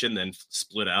formation, then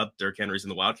split out. Derrick Henry's in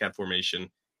the wildcat formation.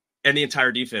 And the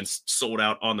entire defense sold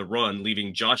out on the run,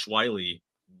 leaving Josh Wiley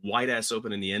wide ass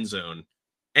open in the end zone.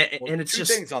 And it's two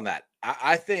things on that.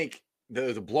 I think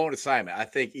the blown assignment. I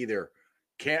think either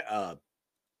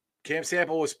Cam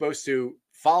Sample was supposed to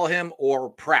follow him or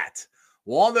Pratt.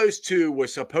 One of those two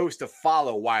was supposed to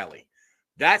follow Wiley.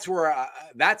 That's where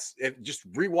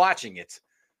just rewatching it.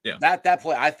 Yeah. That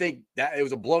play, I think that it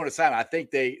was a blown assignment. I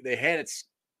think they had it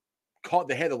called.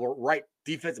 They had the right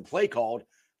defensive play called.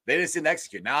 They just didn't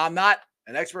execute. Now I'm not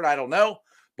an expert. I don't know,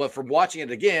 but from watching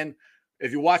it again,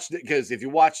 if you watch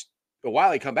the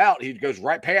Wiley come out, he goes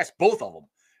right past both of them,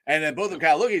 and then both of them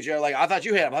kind of look at each other like, "I thought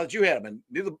you had him. I thought you had him," and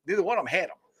neither one of them had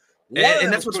him.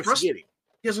 And that's what's frustrating.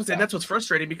 Yes, and that's what's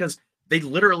frustrating because they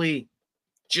literally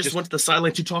just went to the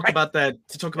sideline to talk about that,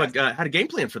 how to game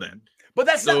plan for that. But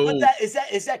that's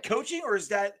is that coaching or is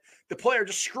that the player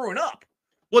just screwing up?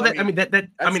 Well,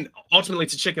 ultimately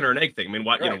it's a chicken or an egg thing. I mean,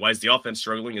 why why is the offense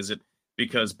struggling? Is it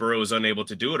because Burrow is unable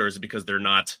to do it, or is it because they're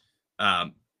not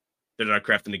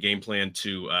crafting the game plan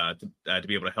to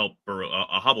be able to help Burrow,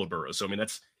 a hobbled Burrow? So I mean,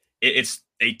 it's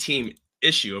a team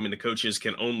issue. I mean, the coaches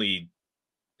can only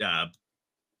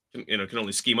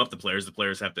scheme up the players. The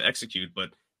players have to execute, but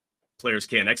players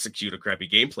can't execute a crappy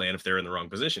game plan if they're in the wrong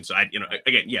position. So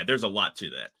there's a lot to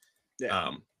that.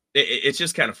 Yeah. It's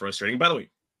just kind of frustrating. By the way,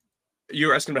 you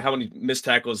were asking about how many missed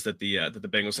tackles that the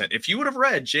Bengals had. If you would have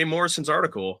read Jay Morrison's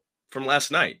article from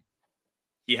last night,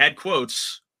 he had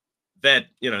quotes that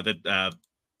they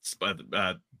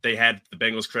had the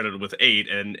Bengals credited with 8,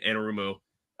 and Anarumo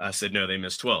said no, they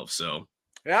missed 12. So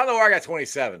I don't know where I got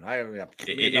 27.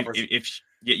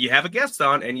 If you have a guest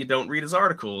on and you don't read his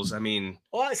articles, I mean.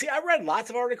 Well, see, I read lots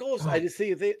of articles. I just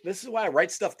see this is why I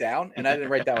write stuff down, and I didn't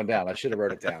write that one down. I should have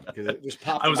wrote it down because it just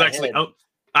popped.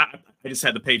 I just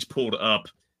had the page pulled up,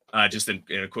 just in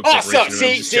a quick. Oh, so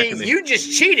see, you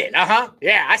just cheated,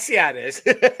 Yeah, I see how it is.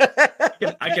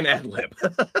 I can ad lib.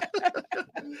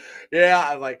 Yeah,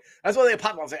 I'm like, that's why they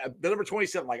popped. I was like, the number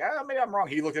 27. I'm like, maybe I'm wrong.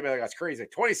 He looked at me like that's crazy.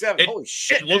 Like 27. Holy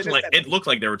shit! It looked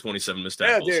like there were 27 missed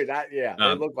tackles. Yeah, dude.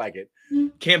 It looked like it.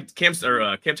 Cam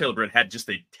Taylor Britt had just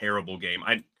a terrible game.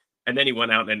 And then he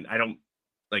went out and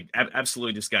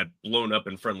absolutely just got blown up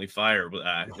in friendly fire with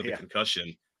a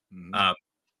concussion. Mm-hmm.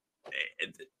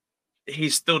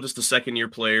 He's still just a second-year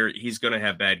player. He's going to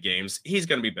have bad games. He's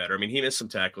going to be better. I mean, he missed some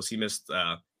tackles. He missed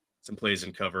some plays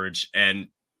in coverage, and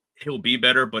he'll be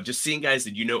better. But just seeing guys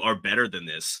that are better than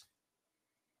this,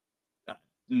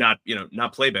 not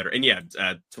play better. And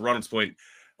to Ronald's point,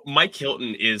 Mike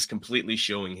Hilton is completely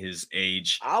showing his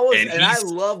age. I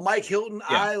love Mike Hilton.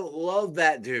 Yeah. I love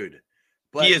that dude.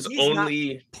 But he is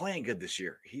only not playing good this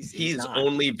year. He's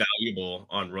only valuable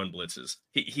on run blitzes.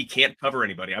 He can't cover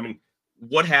anybody. I mean,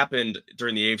 what happened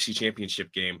during the AFC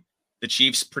Championship game? The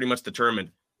Chiefs pretty much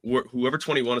determined whoever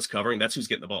 21 is covering, that's who's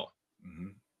getting the ball.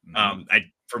 Mm-hmm. Mm-hmm.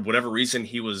 For whatever reason,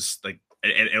 he was like,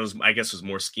 and it was, I guess, was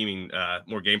more scheming,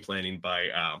 more game planning by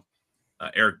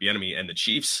Eric Bieniemy and the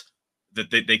Chiefs that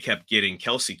they kept getting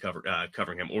Kelsey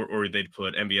covering him, or they'd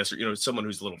put MBS or someone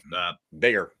who's a little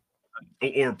bigger.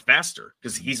 Or faster,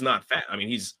 because he's not fat. I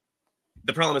mean,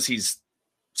 the problem is he's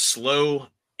slow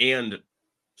and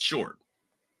short,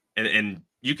 and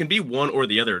you can be one or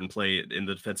the other and play in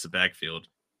the defensive backfield.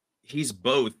 He's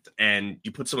both, and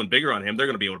you put someone bigger on him, they're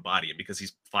going to be able to body him because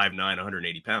he's 5'9",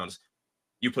 180 pounds.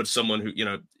 You put someone who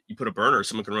you put a burner,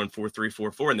 someone can run 4.3,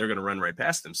 4.4, and they're going to run right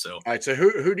past him. So, all right. So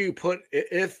who do you put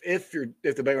if the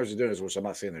Bengals are doing this, which I'm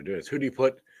not saying they're doing this? Who do you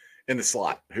put in the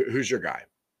slot? Who's your guy?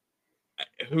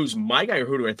 Who's my guy, or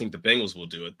who do I think the Bengals will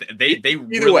do it? They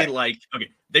really like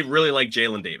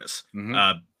Jalen Davis.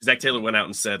 Mm-hmm. Zach Taylor went out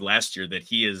and said last year that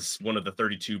he is one of the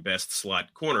 32 best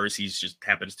slot corners. He's just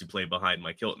happens to play behind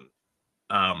Mike Hilton.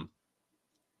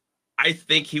 I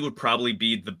think he would probably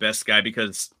be the best guy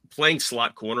because playing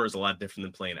slot corner is a lot different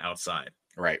than playing outside.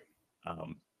 Right.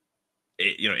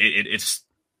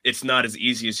 It's not as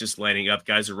easy as just lining up.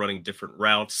 Guys are running different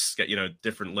routes,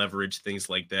 different leverage, things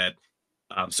like that.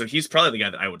 So he's probably the guy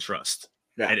that I would trust.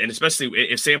 Yeah. And especially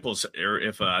if Samples or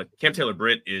if Cam Taylor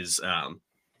Britt is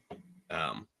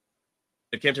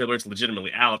if Cam Taylor Britt's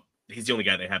legitimately out, he's the only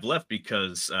guy they have left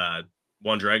because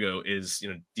Juan Drago is,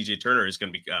 DJ Turner is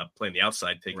going to be playing the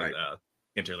outside, taking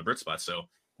Cam Taylor Britt's spot. So,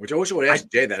 which I wish I would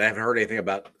ask Jay that. I haven't heard anything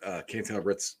about Cam Taylor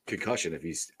Britt's concussion, if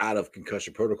he's out of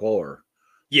concussion protocol or.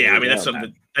 Yeah, I mean that's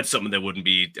something that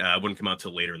wouldn't come out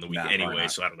till later in the week anyway.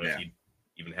 So I don't know if he'd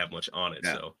even have much on it.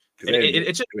 Yeah. So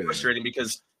it's just frustrating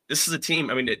because this is a team.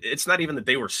 I mean, it's not even that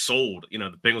they were sold. The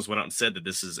Bengals went out and said that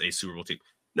this is a Super Bowl team.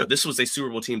 No, this was a Super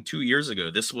Bowl team 2 years ago.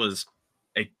 This was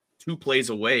 2 plays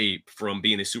away from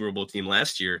being a Super Bowl team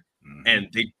last year, and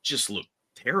they just looked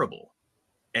terrible.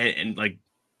 And like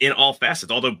in all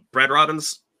facets, although Brad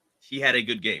Robbins, he had a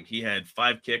good game. He had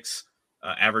 5 kicks,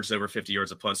 averaged over 50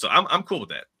 yards a punt. So I'm cool with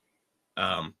that.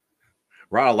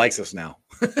 Ronald likes us now.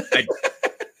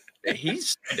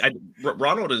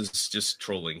 Ronald is just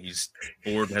trolling. He's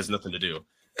bored, has nothing to do.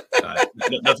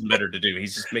 Nothing better to do.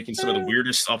 He's just making some of the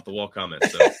weirdest off the wall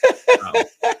comments. So,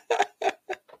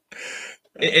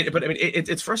 but I mean,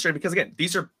 it's frustrating because again,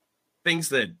 these are things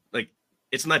that like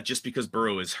it's not just because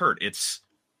Burrow is hurt. It's,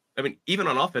 I mean, even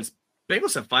on offense,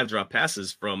 Bengals have 5 drop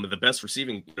passes from the best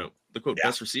receiving, the quote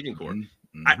best receiving core.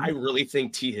 Mm-hmm. I really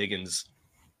think T. Higgins,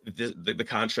 the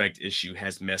contract issue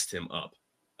has messed him up.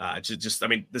 I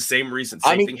mean, the same reason,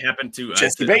 same thing happened to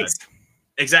Jesse Bates.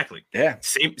 Exactly. Yeah.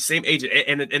 Same agent.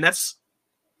 And that's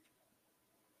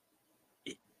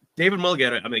David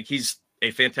Mulligata. I mean, he's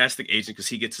a fantastic agent because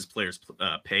he gets his players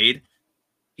paid.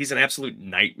 He's an absolute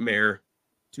nightmare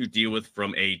to deal with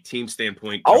from a team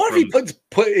standpoint. I wonder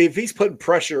if he's putting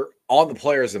pressure on the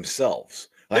players themselves.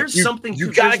 Like there's something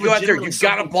you got to go out there. You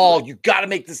got to ball. You got to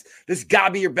make this. This got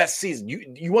to be your best season.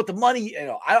 You want the money.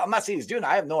 I'm not saying he's doing it.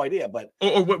 I have no idea, but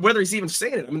or whether he's even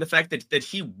saying it. I mean, the fact that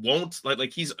he won't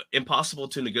like he's impossible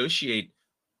to negotiate.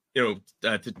 To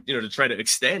try to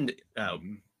extend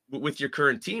with your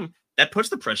current team. That puts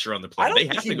the pressure on the player. I don't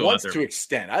think he wants to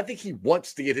extend. I think he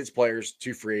wants to get his players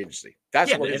to free agency.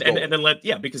 That's what his goal is. And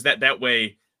then because that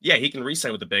way. Yeah, he can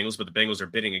re-sign with the Bengals, but the Bengals are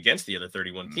bidding against the other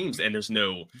 31 teams, and there's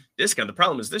no discount. The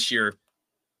problem is this year,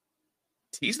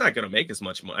 he's not going to make as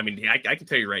much money. I mean, I can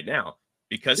tell you right now,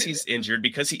 because he's injured,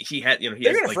 because he had, they're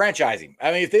going to franchise him.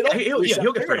 I mean, if they don't, he'll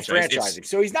get franchised. Him.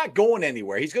 So he's not going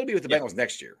anywhere. He's going to be with the Bengals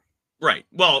next year. Right.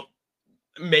 Well,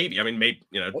 maybe. I mean, it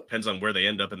depends on where they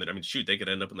end up. They could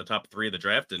end up in the top 3 of the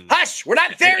draft. And hush, we're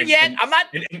not there yet. I'm not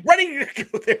ready to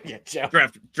go there yet, Joe.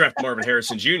 Draft Marvin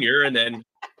Harrison Jr. and then.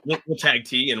 We'll tag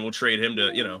T and we'll trade him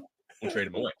we'll trade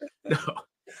him away.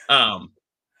 No.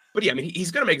 But yeah, I mean, he's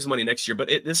going to make his money next year, but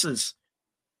this is,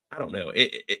 I don't know.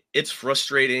 It's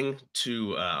frustrating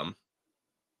to,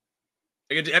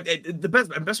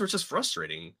 the best word is just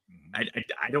frustrating.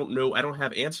 I don't know. I don't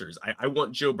have answers. I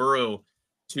want Joe Burrow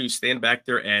to stand back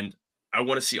there and I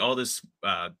want to see all this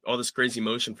crazy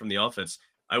motion from the offense.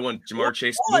 I want Jamar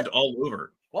Chase moved all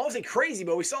over. Well, I was crazy,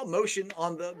 but we saw motion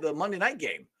on the Monday night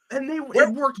game. And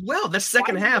it worked well. The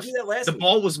second half, the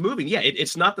ball was moving. Yeah,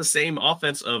 it's not the same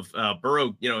offense of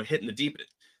Burrow, hitting the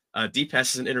deep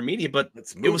passes and intermediate, but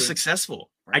it was successful.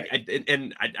 Right.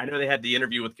 I know they had the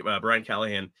interview with Brian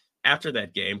Callahan after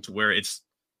that game to where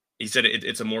he said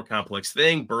it's a more complex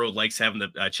thing. Burrow likes having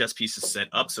the chess pieces set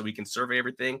up so he can survey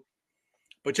everything.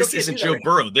 But this isn't Joe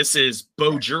Burrow. This is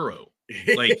Bo Juro.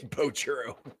 Like Bo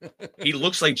Juro. He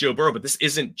looks like Joe Burrow, but this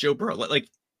isn't Joe Burrow. Like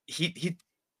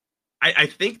I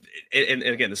think, and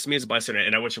again, this to me is a bystander,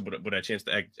 and I wish I would have had a chance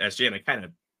to ask Jay, and I kind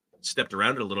of stepped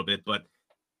around it a little bit, but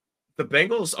the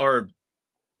Bengals are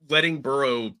letting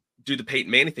Burrow do the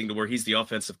Peyton Manning thing to where he's the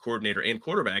offensive coordinator and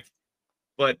quarterback,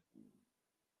 but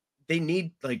they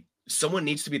need, someone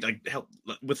needs to be, help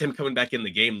with him coming back in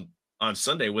the game on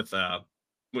Sunday with,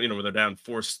 when they're down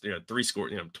 3 score,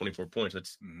 24 points.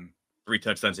 That's 3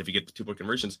 touchdowns if you get the 2-point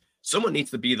conversions. Someone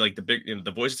needs to be like the big, the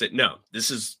voice that say, no,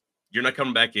 you're not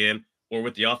coming back in. Or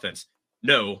with the offense,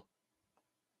 no,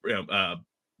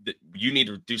 you need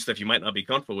to do stuff you might not be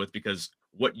comfortable with because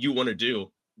what you want to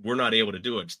do, we're not able to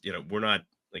do it. We're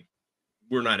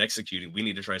not executing. We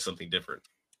need to try something different.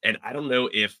 And I don't know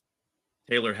if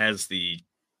Taylor has the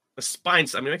spine.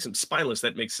 I mean, makes him spineless.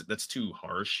 That's too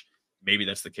harsh. Maybe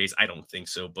that's the case. I don't think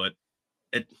so. But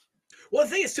well, the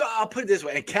thing is, too, I'll put it this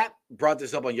way. And Kat brought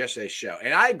this up on yesterday's show,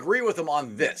 and I agree with him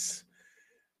on this.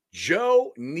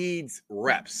 Joe needs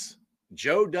reps.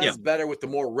 Joe does better with the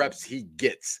more reps he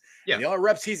gets. Yeah. And the only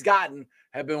reps he's gotten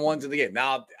have been ones in the game.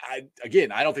 Now, I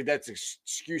don't think that's an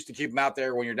excuse to keep him out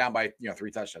there when you're down by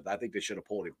 3 touchdowns. I think they should have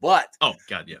pulled him. But oh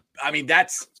god, yeah. I mean,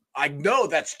 I know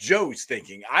that's Joe's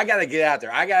thinking. I gotta get out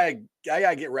there. I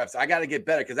gotta get reps. I gotta get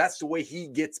better because that's the way he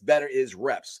gets better is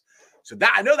reps. So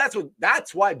I know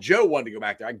that's why Joe wanted to go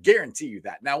back there. I guarantee you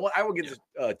that. Now, I will get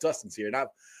to Dustin's here. Now,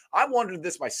 I wondered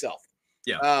this myself.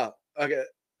 Yeah. Okay.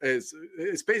 It's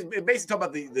basically talking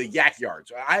about the yak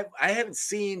yards. I haven't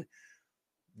seen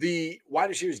the wide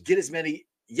receivers get as many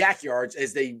yak yards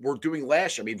as they were doing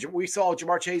last year. I mean, we saw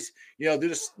Jamar Chase,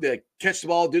 catch the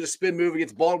ball, do the spin move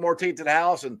against Baltimore, take it to the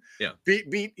house, and beat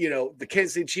the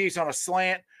Kansas City Chiefs on a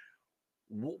slant.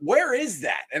 Where is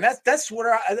that? And that's what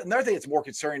another thing that's more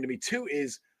concerning to me too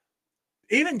is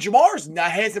even Jamar's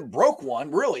hasn't broke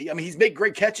one really. I mean, he's made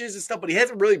great catches and stuff, but he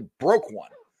hasn't really broke one.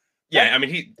 Yeah, I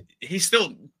mean, he's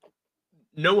still.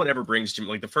 No one ever brings Jamar.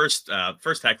 Like the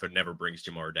first tackler never brings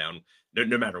Jamar down,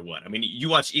 no matter what. I mean, you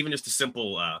watch even just a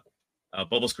simple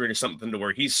bubble screen or something to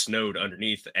where he's snowed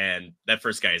underneath, and that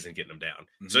first guy isn't getting him down.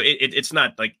 Mm-hmm. So it's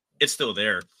not like it's still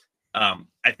there.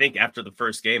 I think after the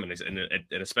first game,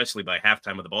 and especially by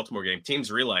halftime of the Baltimore game,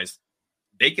 teams realized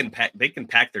they can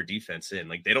pack their defense in.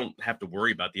 Like, they don't have to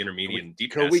worry about the intermediate and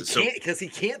deep passes. Because he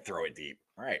can't throw it deep.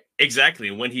 Right. Exactly.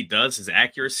 And when he does, his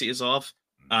accuracy is off.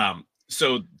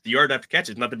 So the yard after catch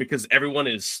is nothing, because everyone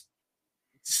is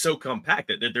so compact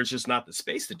that there's just not the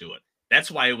space to do it. That's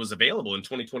why it was available in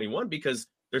 2021, because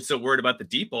they're so worried about the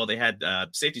deep ball. They had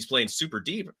safeties playing super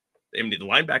deep. I mean, the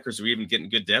linebackers were even getting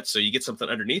good depth. So you get something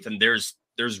underneath, and there's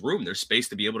room, there's space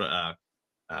to be able to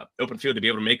open field, to be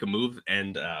able to make a move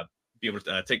and be able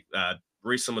to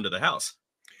race someone to the house.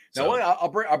 Now,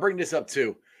 I'll bring this up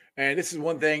too. And this is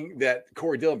one thing that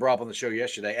Corey Dillon brought up on the show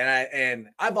yesterday. And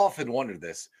I've often wondered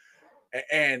this.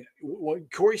 And when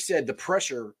Corey said the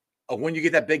pressure of when you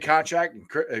get that big contract,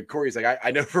 and Corey's like,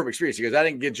 I know from experience. He goes, I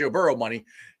didn't get Joe Burrow money.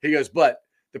 He goes, but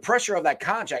the pressure of that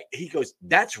contract, he goes,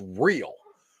 that's real.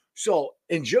 So,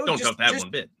 and Joe don't doubt that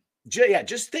one bit. Yeah,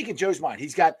 just think in Joe's mind.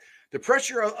 He's got the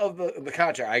pressure of the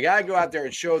contract. I got to go out there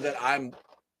and show that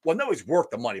no, he's worth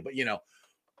the money, but,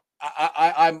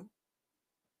 I'm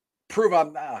prove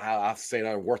I'm I'll say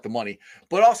I'm worth the money,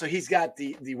 but also he's got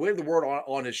the weight of the world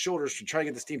on his shoulders to try to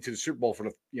get this team to the Super Bowl for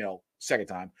the second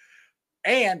time,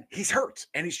 and he's hurt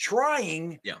and he's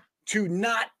trying to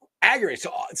not aggravate.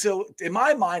 So in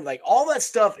my mind, like, all that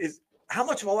stuff is, how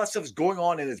much of all that stuff is going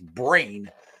on in his brain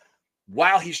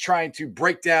while he's trying to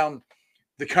break down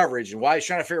the coverage, and why he's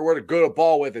trying to figure out where to go to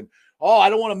ball with, and I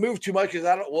don't want to move too much because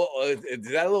I don't. Well, is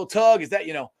that a little tug? Is that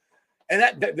And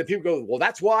that the people go, well,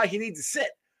 that's why he needs to sit.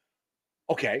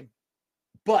 Okay.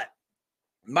 But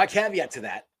my caveat to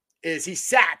that is he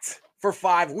sat for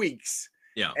 5 weeks.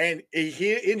 Yeah. And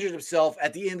he injured himself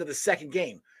at the end of the second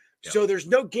game. Yeah. So there's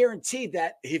no guarantee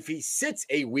that if he sits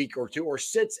a week or two, or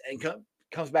sits and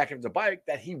comes back into the bike,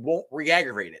 that he won't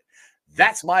re-aggravate it.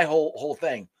 That's my whole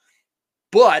thing.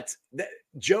 But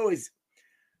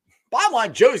bottom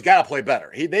line, Joe's got to play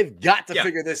better. They've got to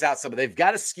figure this out. They've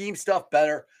got to scheme stuff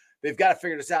better. They've got to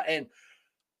figure this out. And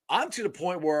I'm to the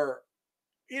point where,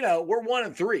 we're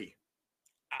 1-3.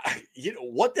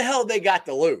 What the hell they got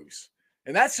to lose?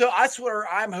 And that's where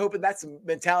I'm hoping that's the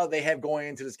mentality they have going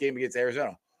into this game against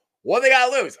Arizona. What they got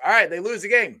to lose? All right, they lose the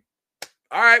game.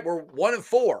 All right, we're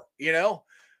 1-4.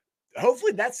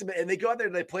 Hopefully and they go out there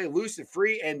and they play loose and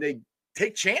free and they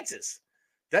take chances.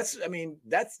 That's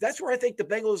where I think the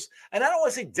Bengals, and I don't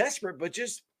want to say desperate, but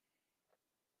just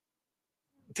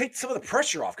take some of the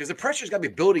pressure off, because the pressure's got to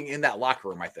be building in that locker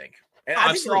room, I think. And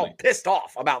I think they're all pissed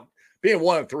off about being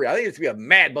 1-3. I think it's to be a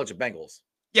mad bunch of Bengals.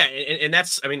 Yeah, and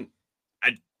that's,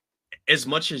 as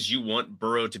much as you want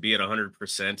Burrow to be at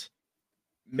 100%,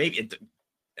 maybe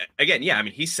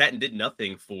he sat and did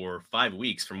nothing for 5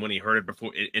 weeks from when he heard it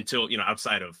before until,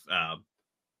 outside of, I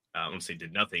won't say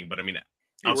did nothing, but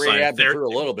outside of therapy, through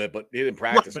a little bit, but he didn't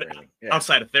practice. Right,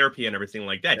 outside of therapy and everything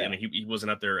like that, he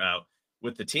wasn't out there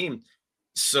with the team.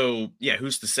 So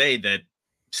who's to say that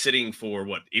sitting for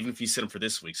even if you sit him for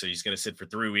this week, so he's going to sit for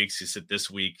 3 weeks, you sit this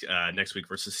week, next week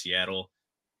versus Seattle,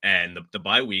 and the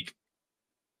bye week,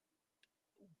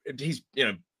 he's,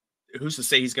 who's to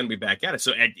say he's going to be back at it?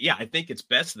 So I think it's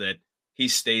best that he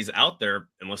stays out there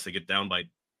unless they get down by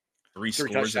three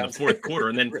scores touchdowns in the fourth quarter,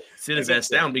 and then sit his ass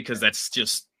down, because that's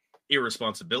just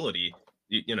irresponsibility,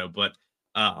 but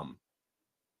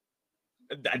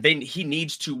he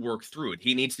needs to work through it.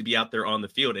 He needs to be out there on the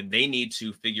field, and they need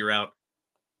to figure out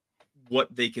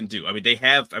what they can do. They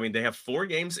have 4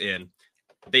 games in,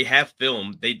 they have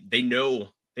film. They know,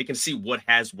 they can see what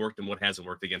has worked and what hasn't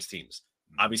worked against teams.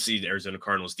 Obviously, the Arizona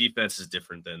Cardinals defense is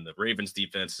different than the Ravens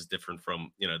defense, is different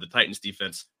from, the Titans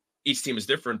defense. Each team is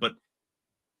different, but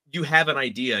you have an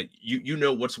idea. You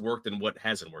know what's worked and what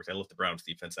hasn't worked. I left the Browns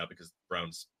defense out because the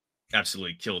Browns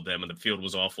absolutely killed them, and the field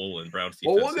was awful. And Browns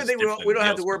defense. Well, one good thing, we don't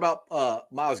have to worry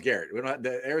about Myles Garrett. We don't have,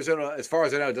 the Arizona, as far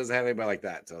as I know, doesn't have anybody like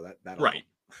that. So that right,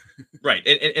 right,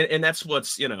 and that's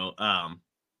what's they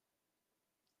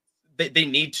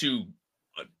need to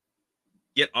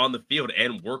get on the field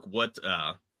and work what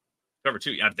cover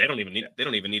 2. They don't even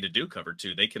need to do cover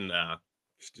 2. They can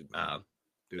do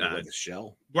it with a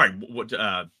shell, right? What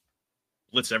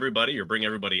blitz everybody or bring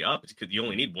everybody up, because you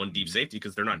only need one deep safety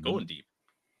because they're not going deep.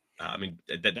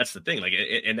 That's the thing. Like,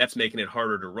 and that's making it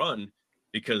harder to run,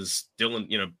 because Dylan.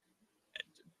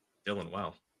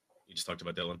 Wow, you just talked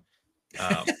about Dylan.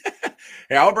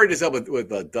 Hey, I'll bring this up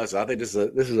with Dustin. I think this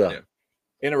is a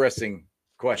interesting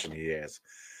question he has.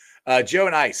 Joe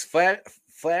and Ice,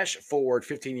 flash forward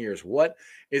 15 years. What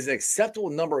is an acceptable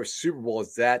number of Super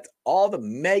Bowls that all the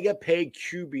mega paid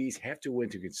QBs have to win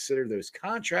to consider those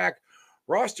contract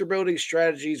roster building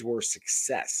strategies were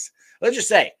success? Let's just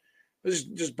say let's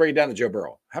just break it down to Joe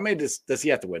Burrow. How many does he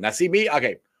have to win? Now, see me.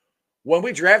 Okay, when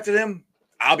we drafted him,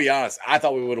 I'll be honest. I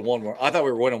thought we would have won one. I thought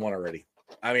we were winning one already.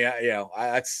 I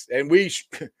mean,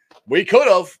 we could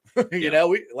have.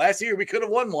 Last year we could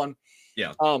have won one.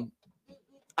 Yeah.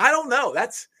 I don't know.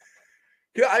 That's.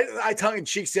 I tongue in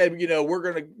cheek said,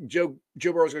 Joe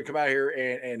Burrow's gonna come out here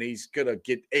and he's gonna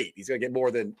get 8. He's gonna get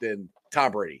more than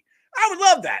Tom Brady. I would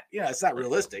love that. It's not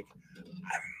realistic,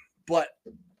 but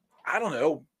I don't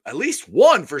know. At least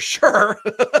 1 for sure.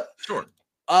 Sure.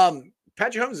 Patrick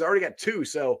Mahomes has already got 2,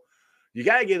 so you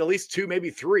got to get at least 2, maybe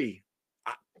 3.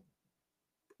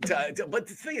 But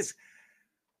the thing is,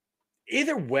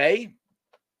 either way,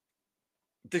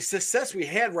 the success we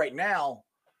had right now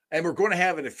and we're going to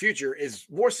have in the future is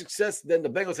more success than the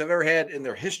Bengals have ever had in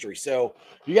their history. So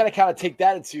you got to kind of take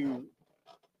that into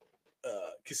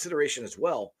consideration as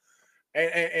well.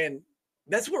 And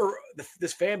that's where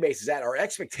this fan base is at. Our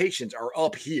expectations are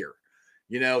up here,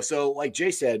 So like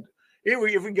Jay said,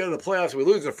 if we go to the playoffs and we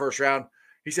lose in the first round,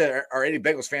 he said, are any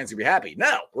Bengals fans going to be happy?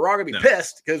 No, we're all going to be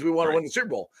pissed because we want to win the Super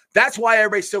Bowl. That's why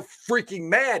everybody's so freaking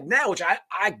mad now, which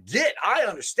I get. I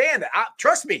understand that.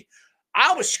 Trust me,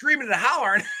 I was screaming and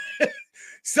hollering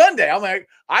Sunday. I'm like,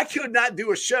 I could not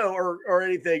do a show or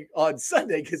anything on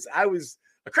Sunday because I was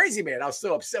a crazy man. I was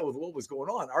so upset with what was going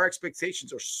on. Our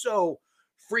expectations are so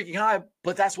freaking high,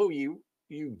 but that's what you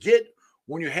get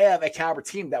when you have a caliber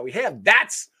team that we have.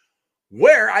 That's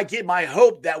where I get my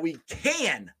hope that we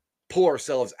can pull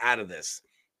ourselves out of this.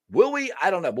 Will we?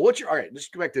 I don't know. But all right, let's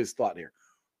go back to this thought here.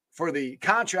 For the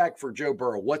contract for Joe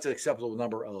Burrow, what's an acceptable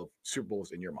number of Super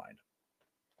Bowls in your mind?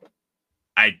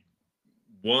 I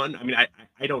don't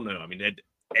know. I mean,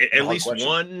 at least question.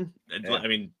 1. Yeah. I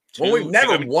mean, 2. Well, we've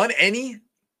never won any.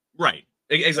 Right.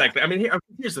 Exactly. Yeah. I mean,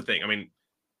 here's the thing. I mean,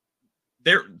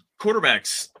 they're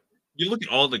quarterbacks. You look at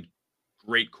all the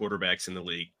great quarterbacks in the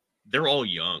league. They're all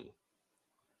young.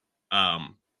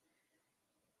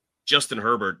 Justin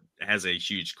Herbert has a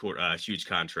huge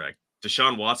contract.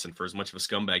 Deshaun Watson, for as much of a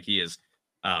scumbag he is,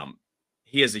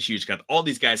 he has a huge contract. All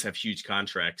these guys have huge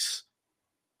contracts.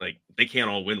 Like they can't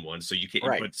all win one, so you can't.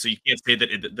 Right. But so you can't say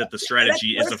that the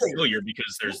strategy is a failure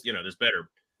because there's better.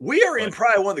 We are in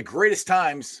probably one of the greatest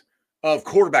times of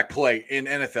quarterback play in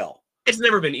NFL. It's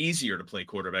never been easier to play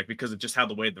quarterback because of just how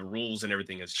the way the rules and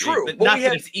everything has changed. True, but not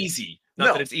that it's easy.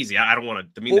 Not that it's easy. I don't want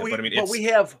to demean that, but I mean, we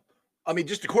have. I mean,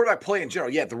 just the quarterback play in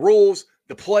general. Yeah, the rules,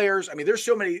 the players. I mean, there's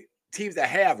so many teams that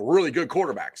have really good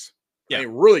quarterbacks. Yeah, I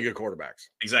mean, really good quarterbacks.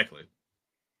 Exactly.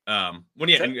 And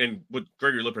what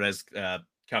Gregory Lippert has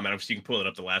comment. You can pull it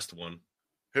up. The last one.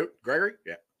 Who? Gregory?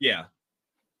 Yeah. Yeah.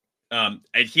 And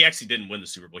he actually didn't win the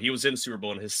Super Bowl. He was in the Super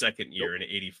Bowl in his second year in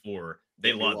 '84.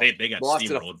 They lost. They got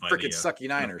steamrolled by the freaking sucky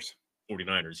Niners.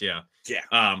 49ers. Yeah.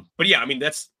 Yeah. But yeah, I mean,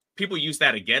 that's people use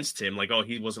that against him. Like, oh,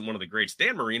 he wasn't one of the greats.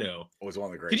 Dan Marino was one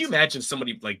of the greats. Could you imagine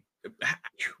somebody like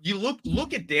you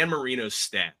look at Dan Marino's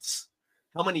stats?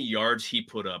 How many yards he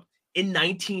put up in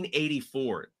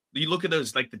 1984? You look at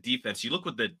those, like the defense. You look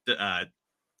what the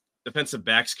defensive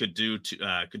backs could do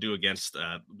against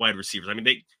wide receivers. I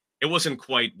mean, it wasn't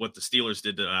quite what the Steelers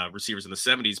did to receivers in the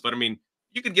 70s, but I mean,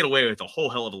 you could get away with a whole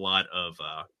hell of a lot of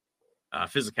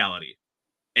physicality.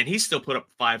 And he still put up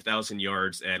 5,000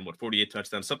 yards and 48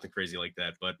 touchdowns, something crazy like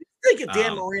that. But I think if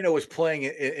Dan Marino was playing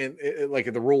in like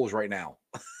in the rules right now.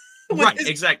 Right,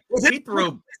 exactly. He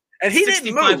threw and he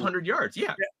didn't move 500 yards.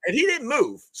 Yeah. And he didn't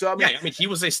move. So I mean, he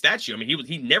was a statue. I mean,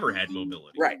 he never had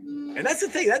mobility. Right. And that's the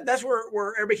thing. That's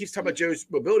where everybody keeps talking about Joe's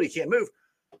mobility. He can't move.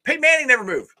 Peyton Manning never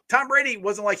moved. Tom Brady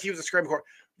wasn't like he was a scrambling quarterback.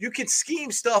 You can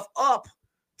scheme stuff up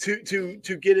to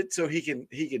get it so he can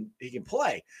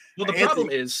play. Well, the problem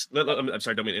is, I'm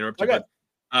sorry, don't mean to interrupt you, but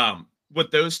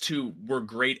what those two were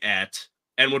great at,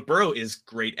 and what Burrow is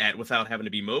great at without having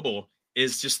to be mobile,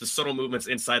 is just the subtle movements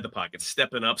inside the pocket,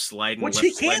 stepping up, sliding. Which left,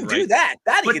 he can do right.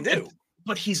 that. He can do.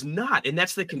 But he's not, and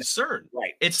that's the concern.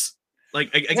 Right. It's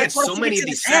like again, so many of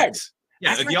these sacks.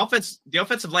 Yeah, the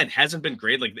offensive line hasn't been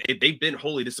great. Like they've been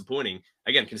wholly disappointing.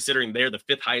 Again, considering they're the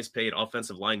 5th highest paid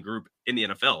offensive line group in the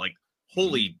NFL. Like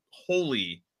wholly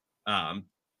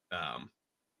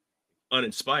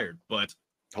uninspired. But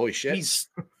holy shit.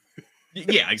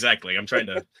 Yeah, exactly. I'm trying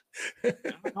to.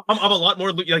 I'm a lot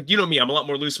more like me. I'm a lot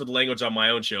more loose with the language on my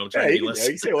own show. I'm trying to be less.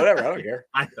 You say whatever. I don't care.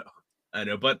 I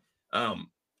know, but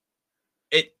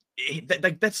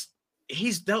that's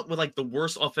he's dealt with like the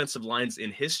worst offensive lines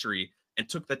in history and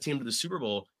took that team to the Super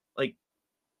Bowl. Like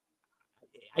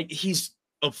he's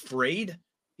afraid.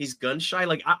 He's gun shy.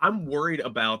 Like I'm worried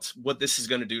about what this is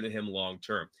going to do to him long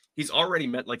term. He's already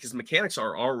met like his mechanics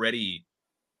are already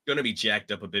going to be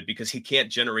jacked up a bit because he can't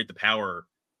generate the power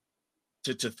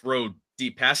to throw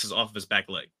deep passes off of his back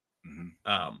leg.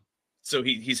 So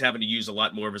he's having to use a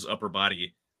lot more of his upper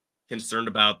body, concerned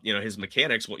about, his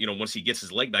mechanics. Well, once he gets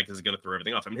his leg back, he's going to throw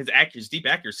everything off. I mean, his deep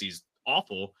accuracy is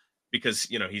awful because,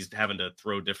 he's having to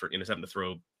throw different,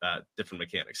 different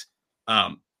mechanics.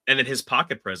 And then his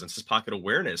pocket presence, his pocket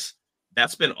awareness,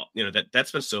 that's been,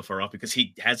 that's been so far off because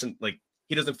he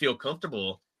doesn't feel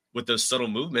comfortable with those subtle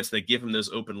movements that give him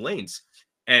those open lanes.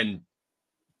 And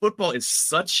football is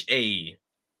such a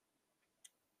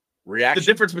reaction. The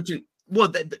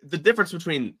difference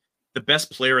between the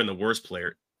best player and the worst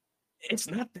player, it's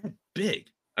not that big.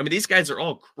 I mean, these guys are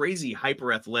all crazy,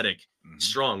 hyper athletic,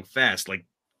 strong, fast, like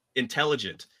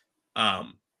intelligent.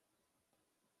 The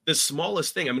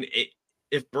smallest thing, I mean,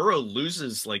 if Burrow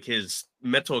loses like his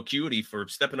mental acuity for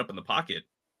stepping up in the pocket,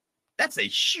 that's a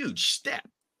huge step.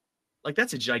 Like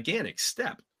that's a gigantic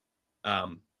step.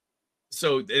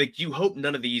 So like, you hope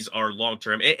none of these are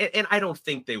long-term, and I don't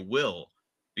think they will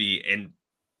be. And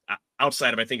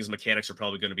outside of, I think his mechanics are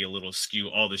probably going to be a little skew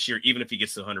all this year, even if he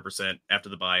gets to 100% after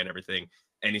the bye and everything,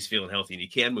 and he's feeling healthy and he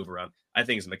can move around. I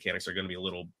think his mechanics are going to be a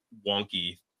little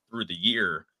wonky through the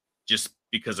year just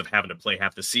because of having to play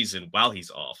half the season while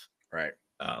he's off. Right.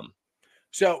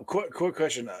 So quick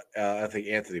question. I think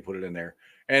Anthony put it in there,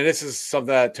 and this is something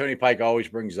that Tony Pike always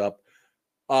brings up,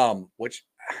 which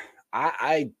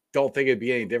I don't think it'd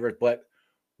be any different, but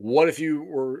what if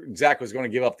Zach was going to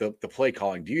give up the play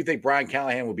calling? Do you think Brian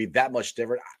Callahan would be that much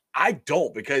different? I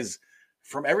don't, because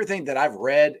from everything that I've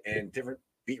read and different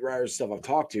beat writers stuff I've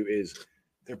talked to, is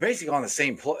they're basically on the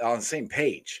same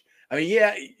page. I mean,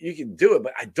 yeah, you can do it,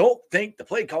 but I don't think the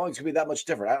play calling is going to be that much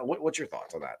different. What's your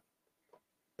thoughts on that?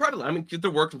 Probably. I mean,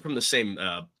 they're working from the same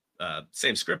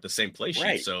script, the same play sheet.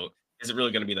 Right. So is it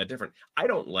really going to be that different? I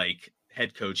don't like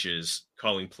head coaches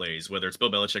calling plays, whether it's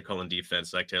Bill Belichick calling defense,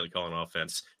 Zach Taylor calling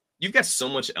offense. You've got so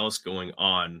much else going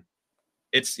on.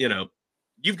 It's,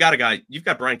 you've got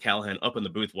Brian Callahan up in the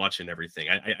booth watching everything.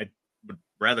 I would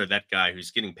rather that guy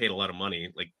who's getting paid a lot of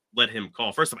money, like, let him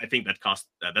call. First of all, I think that's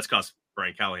cost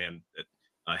Brian Callahan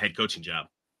a head coaching job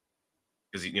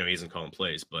because he isn't calling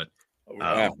plays. But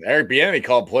Eric Bieniemy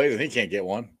called plays and he can't get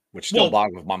one, which still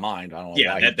boggles my mind. I don't know.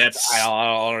 Yeah, I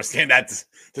don't understand that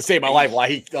to save my life.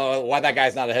 Why that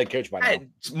guy's not a head coach by now?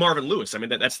 Marvin Lewis. I mean,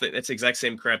 that's the exact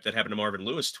same crap that happened to Marvin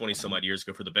Lewis 20 some odd years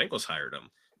ago for the Bengals hired him.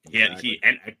 Exactly.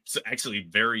 He actually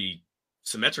very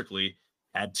symmetrically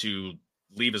had to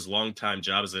leave his longtime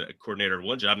job as a coordinator at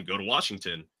one job and go to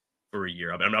Washington for a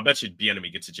year. I mean, I bet you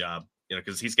Bieniemy gets a job,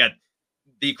 because he's got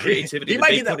the creativity that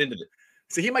they put into it.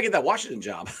 So he might get that Washington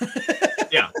job.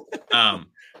 Yeah.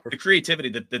 The creativity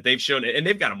that they've shown, and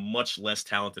they've got a much less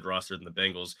talented roster than the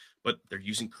Bengals, but they're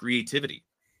using creativity.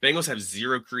 Bengals have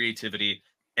zero creativity,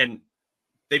 and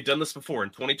they've done this before in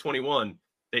 2021.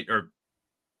 They are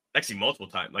actually multiple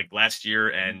times, like last year,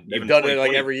 and they've done it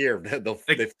like every year.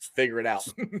 They figure it out.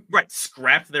 Right.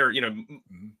 Scrap their,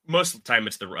 most of the time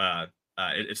it's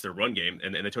their run game,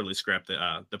 and they totally scrap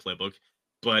the playbook.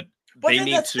 But they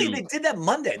need to. They did that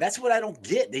Monday. That's what I don't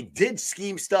get. They did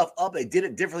scheme stuff up. They did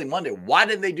it differently Monday. Why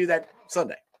didn't they do that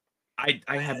Sunday? I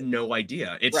have no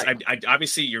idea. It's right. I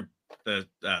obviously you're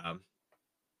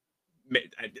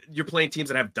playing teams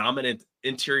that have dominant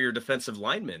interior defensive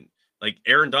linemen, like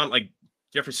Aaron Donald. Like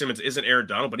Jeffrey Simmons isn't Aaron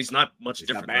Donald, but he's not much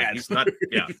different. Not bad. Like, he's not.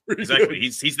 Yeah, exactly.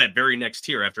 He's that very next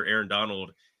tier after Aaron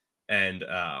Donald, and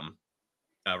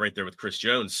right there with Chris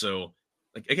Jones. So.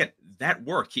 Like, again, that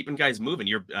work, keeping guys moving,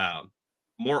 you're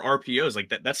more RPOs, like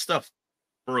that stuff.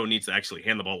 Burrow needs to actually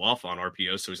hand the ball off on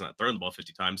RPOs so he's not throwing the ball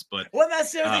 50 times. But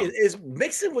that's the other thing is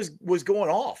Mixon was going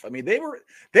off. I mean,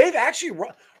 they've actually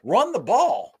run the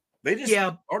ball. They just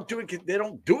aren't doing. They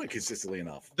don't do it consistently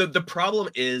enough. The problem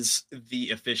is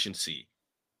the efficiency.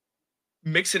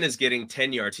 Mixon is getting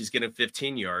 10 yards, he's getting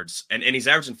 15 yards, and he's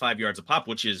averaging 5 yards a pop,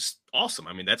 which is awesome.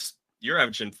 I mean, you're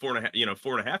averaging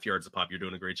 4.5 yards a pop. You're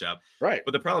doing a great job. Right.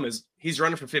 But the problem is he's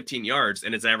running for 15 yards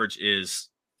and his average is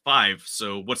 5.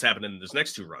 So what's happening in those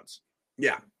next 2 runs?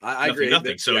 Yeah, I agree.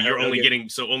 Nothing. So you're only getting,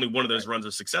 only one of those runs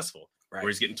is successful. Right. Where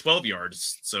he's getting 12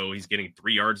 yards. So he's getting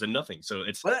 3 yards and nothing. So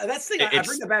it's. Well, that's the thing. I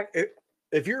bring it back.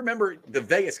 If you remember the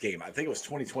Vegas game, I think it was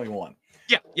 2021.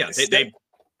 Yeah. They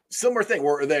similar thing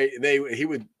where he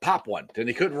would pop one, then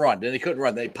he couldn't run, then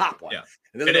they pop one. Yeah.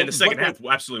 And then the second half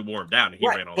absolutely wore him down. And he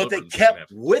ran all but over they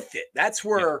kept with it. That's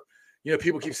where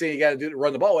people keep saying you got to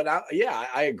run the ball. And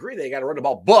I agree they got to run the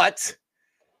ball. But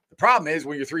the problem is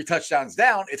when you're 3 touchdowns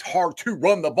down, it's hard to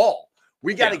run the ball.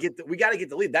 We got to get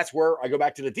the lead. That's where I go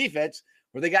back to the defense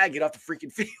where they got to get off the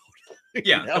freaking field.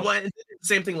 Yeah. Well,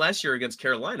 same thing last year against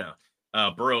Carolina.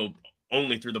 Burrow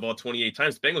only threw the ball 28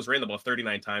 times. The Bengals ran the ball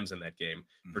 39 times in that game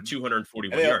for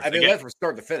 241 and yards. they led from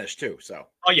start to finish too. So,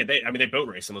 oh yeah, they boat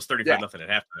raced and was 35-0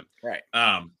 at halftime. Right.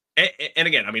 And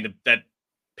again, I mean that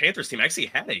Panthers team actually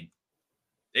had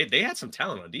they had some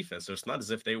talent on defense, so it's not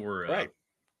as if they were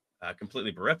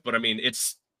completely bereft. But I mean,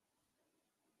 the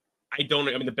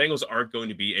Bengals aren't going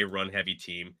to be a run heavy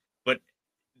team, but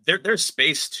there's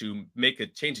space to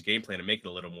change the game plan and make it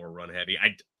a little more run heavy.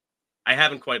 I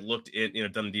haven't quite looked in,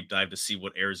 done a deep dive to see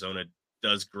what Arizona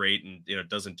does great and,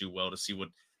 doesn't do well, to see what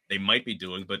they might be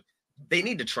doing, but they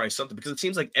need to try something, because it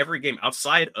seems like every game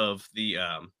outside of the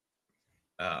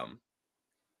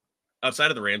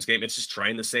Rams game, it's just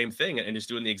trying the same thing and just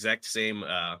doing the exact same,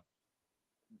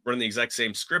 running the exact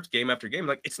same script game after game.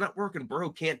 Like, it's not working.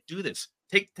 Burrow can't do this.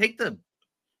 Do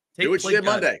what you did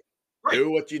Monday. Right.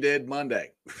 Do what you did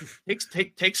Monday.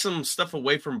 Take some stuff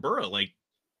away from Burrow. Like,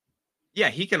 yeah,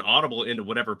 he can audible into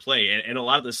whatever play, and a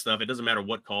lot of this stuff, it doesn't matter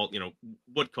what call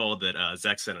that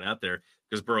Zach sent it out there,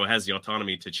 because Burrow has the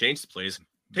autonomy to change the plays.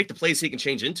 Take the plays he can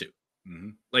change into.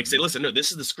 Mm-hmm. Like, say, listen, no,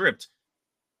 this is the script.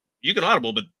 You can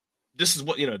audible, but this is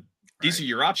what these are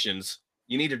your options.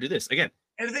 You need to do this again.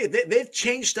 And they've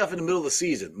changed stuff in the middle of the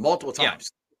season multiple times,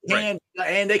 and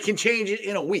they can change it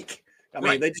in a week. I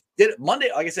mean, they just did it Monday.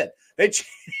 Like I said, they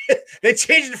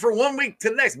changed it for 1 week to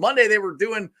the next. Monday they were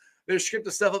doing their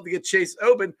scripted stuff up to get Chase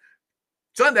open.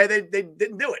 Sunday they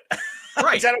didn't do it.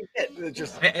 Right. I don't get. It's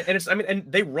just and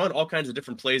they run all kinds of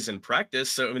different plays in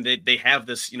practice. So I mean, they have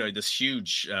this this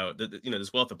huge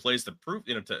this wealth of plays to prove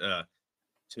to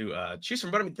choose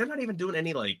from. But I mean, they're not even doing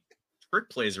any like trick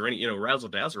plays or any razzle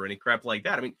dazzle or any crap like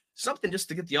that. I mean, something just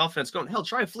to get the offense going. Hell,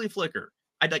 try a flea flicker.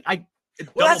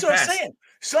 Well, that's what I'm saying.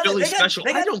 Sunday,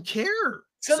 I don't care.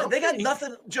 Sunday, they got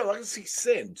nothing. Joe, I can see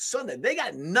saying Sunday, they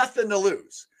got nothing to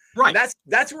lose. Right. And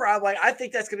that's where I'm like, I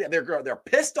think that's gonna be. They're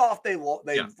pissed off. They were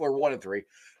 1-3.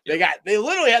 They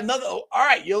literally had nothing. All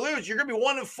right, you lose. You're gonna be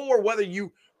 1-4. Whether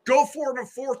you go for it on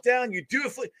fourth down, you do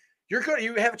it.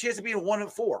 You have a chance of being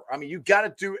 1-4. I mean, you got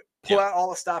to do it. Pull out all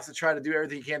the stops and try to do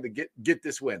everything you can to get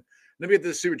this win. Let me get to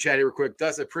the super chat here real quick.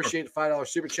 Does appreciate the $5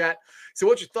 super chat. So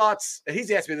what's your thoughts? And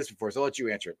he's asked me this before, so I'll let you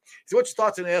answer it. So what's your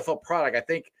thoughts on the NFL product? I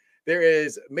think there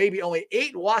is maybe only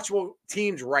 8 watchable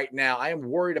teams right now. I am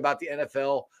worried about the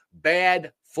NFL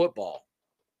bad football.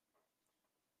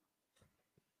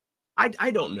 I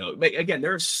don't know. But again,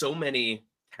 there are so many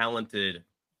talented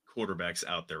quarterbacks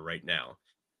out there right now.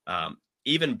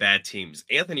 Even bad teams.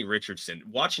 Anthony Richardson,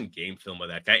 watching game film of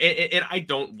that guy, and I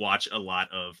don't watch a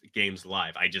lot of games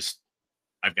live.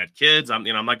 I've got kids. I'm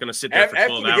not going to sit there for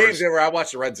 12 hours. After the game's over, I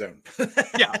watch the red zone.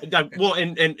 Yeah, well,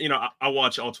 and I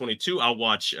watch all 22. I'll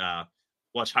watch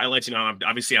highlights.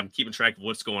 Obviously I'm keeping track of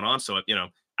what's going on, so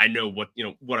I know what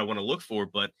I want to look for.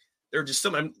 But there are just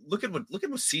some. Look at what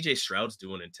CJ Stroud's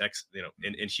doing in Texas.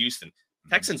 In Houston,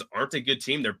 Texans aren't a good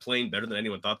team. They're playing better than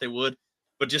anyone thought they would.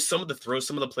 But just some of the throws,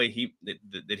 some of the play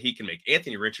that he can make.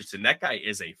 Anthony Richardson, that guy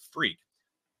is a freak.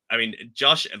 I mean,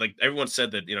 Josh, like everyone said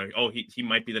that, he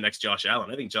might be the next Josh Allen.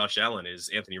 I think Josh Allen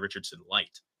is Anthony Richardson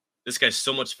light. This guy's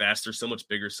so much faster, so much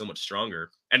bigger, so much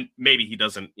stronger. And maybe he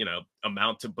doesn't,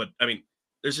 amount to, but I mean,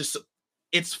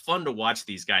 it's fun to watch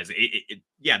these guys.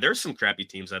 There's some crappy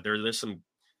teams out there. There's some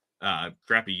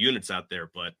crappy units out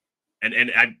there, but,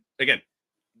 again,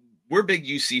 we're big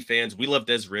UC fans. We love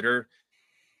Des Ridder.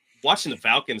 Watching the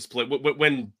Falcons play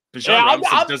when Bijan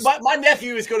Robinson my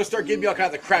nephew is going to start giving me all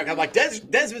kinds of crap. I'm like,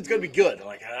 Desmond's going to be good. I'm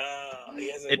like,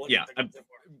 he hasn't.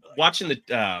 Watching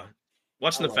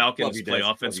the Falcons play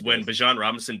offense when Bijan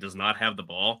Robinson does not have the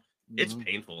ball, it's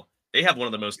painful. They have one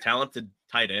of the most talented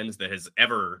tight ends that has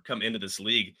ever come into this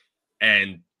league,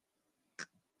 and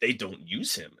they don't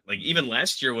use him. Like even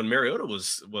last year when Mariota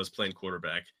was playing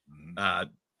quarterback,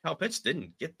 Kyle Pitts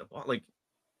didn't get the ball. Like.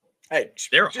 Hey,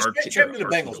 they're just trade him to the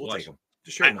Bengals. We'll take him.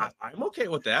 I'm okay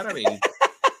with that. I mean,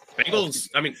 Bengals.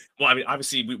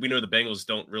 Obviously, we know the Bengals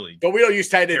don't really. But we don't use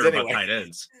tight ends anyway. Tight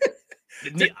ends.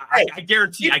 I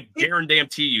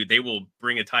guarantee you, they will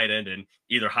bring a tight end in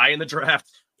either high in the draft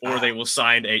or they will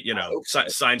sign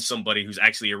sign somebody who's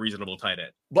actually a reasonable tight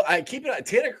end. But I keep it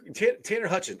Tanner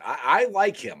Hutchin. I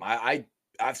like him.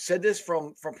 I've said this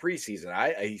from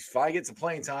preseason. He finally gets some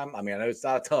playing time. I mean, I know it's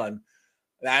not a ton.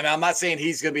 I'm not saying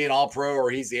he's going to be an all-pro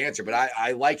or he's the answer, but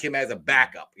I like him as a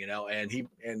backup, and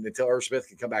until Irv Smith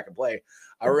can come back and play,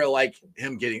 I really like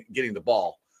him getting the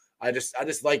ball. I just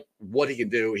like what he can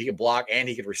do. He can block and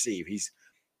he can receive. He's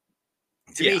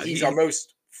our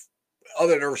most,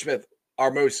 other than Irv Smith, our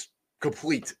most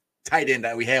complete tight end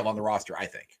that we have on the roster, I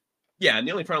think. Yeah, and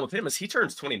the only problem with him is he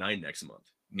turns 29 next month.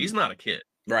 He's not a kid.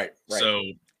 Right. So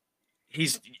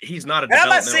he's not a. And I'm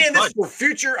not developmental saying this punch. for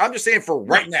future. I'm just saying for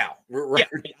right now. Yeah,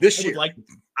 This I year. would like.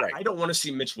 Right. I don't want to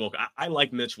see Mitch Wilcox. I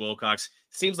like Mitch Wilcox.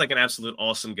 Seems like an absolute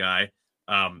awesome guy.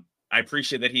 I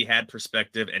appreciate that he had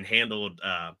perspective and handled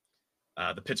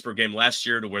the Pittsburgh game last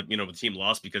year to where the team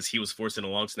lost because he was forced into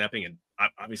long snapping and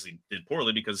obviously did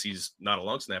poorly because he's not a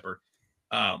long snapper.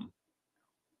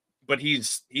 But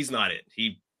he's not it.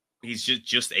 He's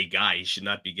just a guy. He should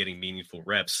not be getting meaningful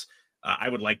reps. I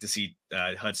would like to see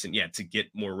Hudson, to get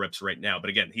more reps right now. But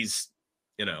again, he's,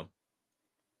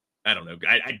 I don't know.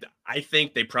 I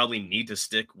think they probably need to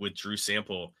stick with Drew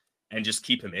Sample and just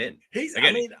keep him in.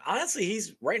 Honestly,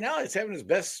 he's right now. He's having his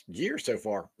best year so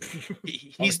far.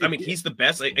 He's the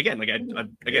best. Again,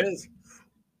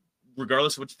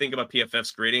 regardless of what you think about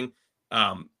PFF's grading,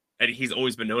 and he's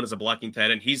always been known as a blocking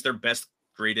tight end. He's their best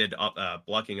graded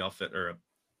blocking outfit or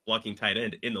blocking tight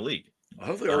end in the league.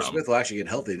 Hopefully, Irv Smith will actually get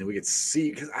healthy, and we could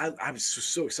see because I'm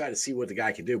so excited to see what the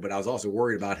guy can do. But I was also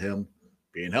worried about him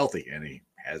being healthy, and he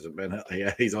hasn't been.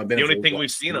 Yeah, he's on. The only thing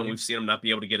we've seen him not be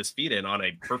able to get his feet in on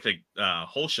a perfect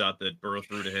hole shot that Burrow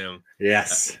threw to him.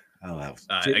 Yes.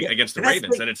 Against the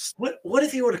Ravens, and it's what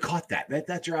if he would have caught that?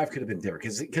 That drive could have been different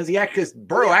because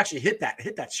Burrow actually hit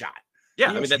that shot.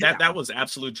 Yeah, that was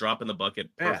absolute drop in the bucket,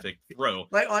 perfect throw.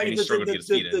 Like he struggled to get his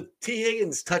feet in. The T.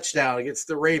 Higgins touchdown against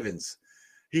the Ravens,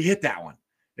 he hit that one.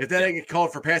 If that didn't get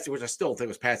called for passing, which I still think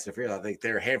was pass interference, I think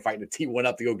they were hand fighting. The T went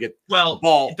up to go get the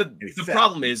ball. The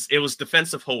problem is it was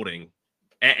defensive holding,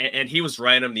 and he was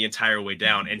riding him the entire way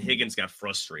down, and Higgins got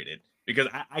frustrated because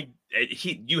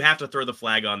you have to throw the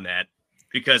flag on that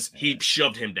because he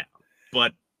shoved him down,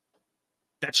 but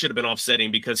that should have been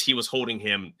offsetting because he was holding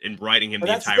him and riding him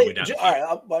the entire way down. All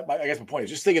right, I guess my point is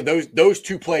just think of those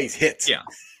two plays hits.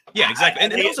 Yeah, exactly.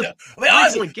 And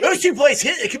honestly, those two plays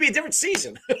hit. It could be a different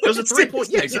season. Those are 3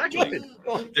 points. Yeah, exactly.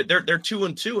 They're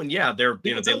 2-2,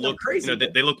 and they look crazy.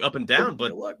 They look up and down,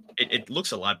 but it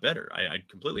looks a lot better. I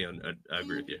completely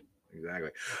agree with you. Exactly.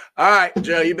 All right,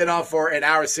 Joe, you've been on for an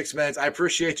hour and 6 minutes. I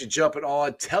appreciate you jumping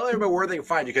on. Tell everybody where they can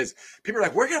find you because people are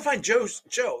like, where can I find Joe?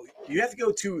 You have to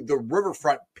go to the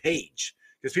Riverfront page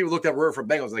because people looked up Riverfront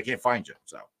Bengals and they can't find you.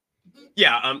 So,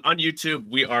 on YouTube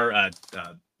we are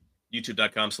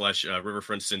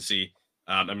youtube.com/Riverfront Cincy.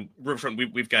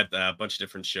 Riverfront. We've got a bunch of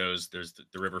different shows. There's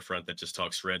the Riverfront that just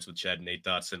talks Reds with Chad and Nate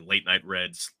Dotson, late night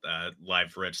Reds,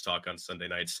 live Reds talk on Sunday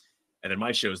nights, and then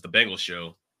my show is the Bengals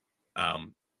show.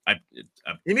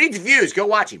 You need the views. Go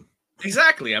watch him.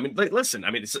 Exactly. Listen.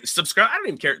 Subscribe. I don't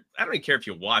even care if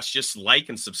you watch. Just like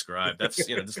and subscribe. That's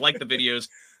just like the videos.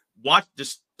 Watch.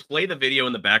 Just play the video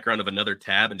in the background of another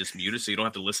tab and just mute it so you don't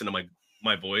have to listen to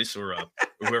my voice or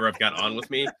whoever I've got on with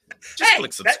me. Just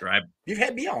click subscribe. You've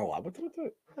had me on a lot.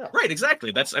 Right.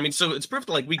 Exactly. So it's perfect.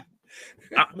 Like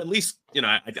I'm at least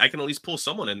I can at least pull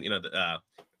someone in.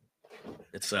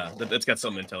 That's got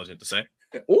something intelligent to say.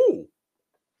 Ooh.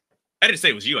 I didn't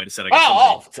say it was you. I just said I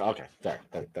got okay. Sorry.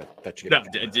 That you no,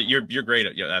 you're great.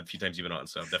 A few times you've been on,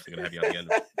 so I'm definitely gonna have you on again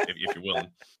if you're willing.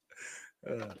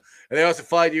 And they also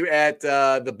find you at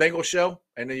the Bengals show,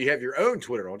 and then you have your own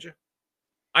Twitter, don't you?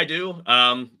 I do.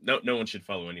 No one should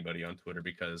follow anybody on Twitter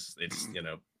because it's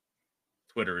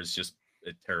Twitter is just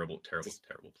a terrible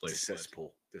place.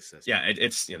 Cesspool. Yeah,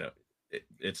 it's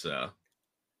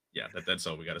that's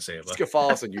all we got to say about it. Just go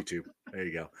follow us on YouTube. There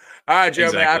you go. All right,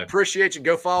 Joe, man, I appreciate you.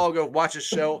 Go follow, go watch the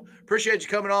show. Appreciate you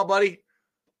coming on, buddy.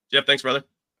 Jeff, thanks, brother.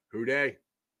 Who day?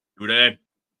 Who day?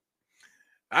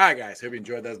 All right, guys. Hope you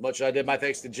enjoyed that as much as I did. My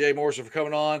thanks to Jay Morrison for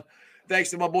coming on. Thanks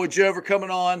to my boy Joe for coming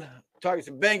on. Talking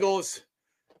some Bengals.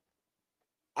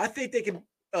 I think they can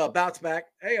bounce back.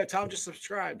 Hey, Tom just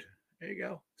subscribed. There you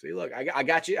go. See, look, I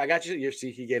got you. You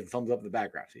see, he gave a thumbs up in the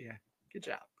background. See, yeah, good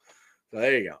job. So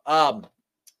there you go.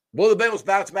 Will the Bengals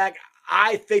bounce back?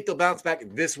 I think they'll bounce back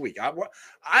this week.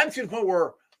 I'm to the point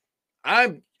where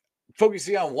I'm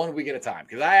focusing on 1 week at a time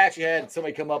because I actually had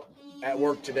somebody come up at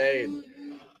work today and,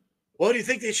 well, do you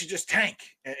think they should just tank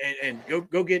and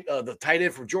go get the tight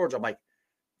end from Georgia? I'm like,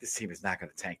 this team is not going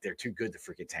to tank. They're too good to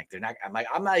freaking tank. They're not. I'm like,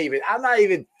 I'm not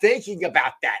even thinking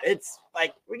about that. It's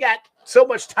like we got so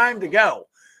much time to go.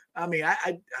 I mean,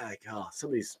 I like some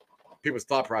of these people's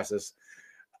thought process.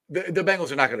 The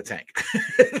Bengals are not going to tank.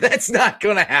 That's not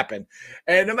going to happen.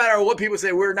 And no matter what people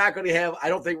say, we're not going to have. I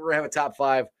don't think we're going to have a top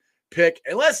 5 pick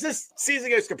unless this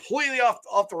season goes completely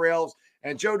off the rails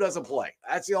and Joe doesn't play.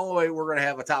 That's the only way we're going to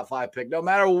have a top 5 pick, no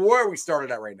matter where we started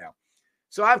at right now.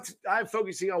 So I'm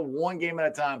focusing on one game at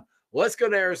a time. Let's go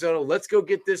to Arizona. Let's go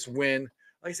get this win.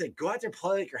 Like I said, go out there and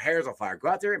play like your hair's on fire. Go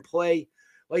out there and play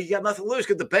like you got nothing to lose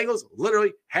because the Bengals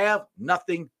literally have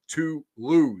nothing to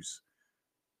lose.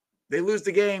 They lose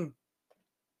the game,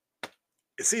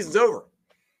 the season's over.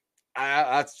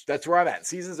 That's where I'm at.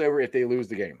 Season's over if they lose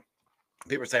the game.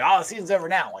 People say, "Oh, the season's over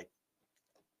now." Like,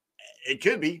 it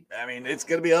could be. I mean, it's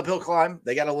going to be an uphill climb.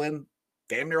 They got to win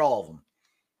damn near all of them,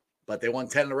 but they won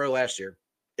 10 in a row last year.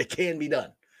 It can be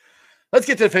done. Let's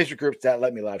get to the Facebook groups that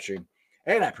let me live stream,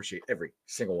 and I appreciate every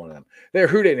single one of them. They're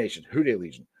Who Dey Nation, Who Dey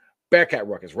Legion, Bearcat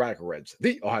Ruckus, Radical Reds,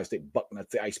 the Ohio State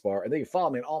Bucknuts, the Ice Bar, and they can follow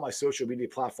me on all my social media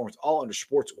platforms, all under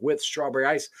Sports with Strawberry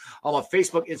Ice. I'm on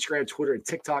Facebook, Instagram, Twitter, and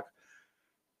TikTok.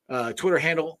 Twitter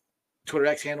handle, Twitter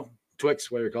X handle, Twix,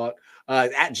 whatever you call it,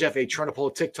 at Jeff A.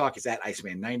 Turnipole. TikTok is at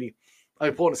Iceman90. I'll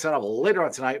be pulling the set up later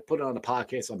on tonight, put it on the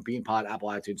podcast on Beanpod, Apple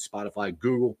iTunes, Spotify,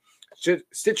 Google,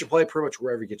 Stitcher Play, pretty much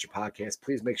wherever you get your podcast.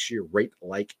 Please make sure you rate,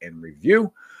 like, and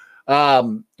review.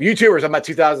 YouTubers, I'm at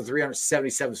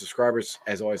 2,377 subscribers.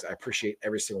 As always, I appreciate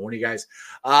every single one of you guys.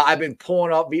 I've been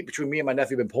pulling off, between me and my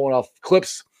nephew, been pulling off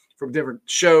clips from different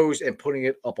shows and putting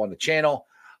it up on the channel.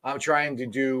 I'm trying to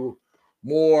do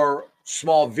more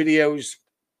small videos.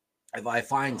 If I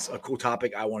find a cool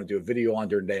topic I want to do a video on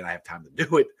during the day and I have time to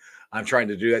do it, I'm trying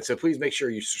to do that. So please make sure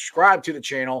you subscribe to the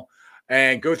channel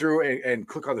and go through and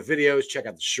click on the videos, check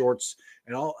out the shorts,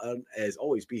 and all as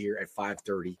always, be here at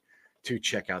 5:30 to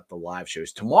check out the live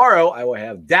shows. Tomorrow, I will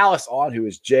have Dallas on, who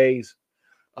is Jay's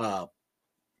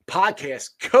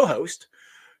podcast co-host.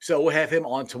 So we'll have him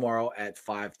on tomorrow at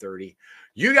 5:30.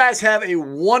 You guys have a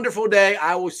wonderful day.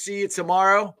 I will see you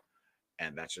tomorrow.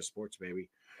 And that's just sports, baby.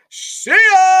 See ya!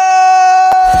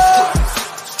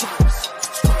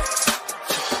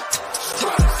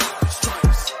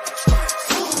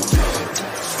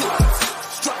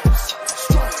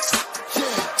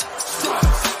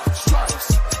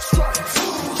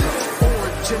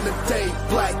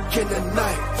 Black in the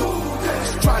night,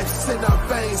 stripes in our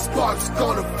veins, sparks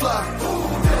gonna fly.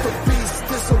 The beast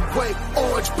is awake,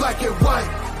 orange, black and white.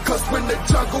 Cause when the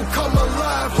jungle come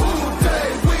alive, Who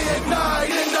Dey, we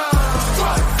ignite in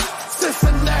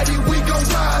Cincinnati, we gon'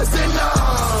 rise in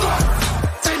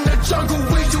the jungle,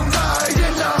 we unite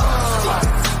in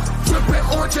dripping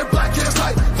orange and black and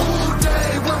white. Who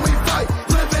Dey, when we fight,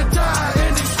 live and die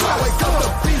in these stripes. Wake up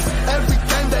the beast, every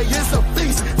game day is a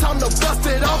feast. Time to bust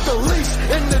it off the leash.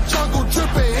 In the jungle,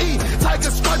 dripping heat.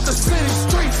 Tigers strike the city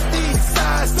streets. East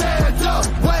side, stand up.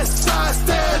 West side,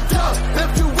 stand up.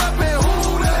 If you reppin'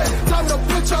 Who Dey, time to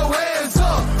put your hands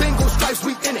up. Bengals stripes,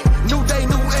 we in it. New day,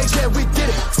 new age, yeah, we get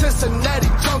it. Cincinnati,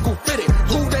 jungle fitted.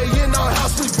 Who Dey in our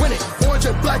house, we win it. Orange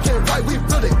and black and white, we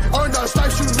build it. Earn our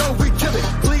stripes, you know we kill it.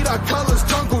 Bleed our colors,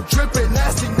 jungle dripping.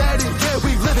 Nasty, natty, yeah,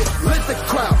 we live it. Lit the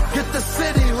crowd, get the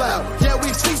city loud. Yeah,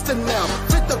 we feasting now.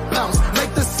 Fit the bounce,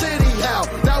 make the city howl.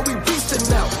 Now we beastin'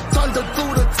 now. Thunder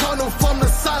through the tunnel, from the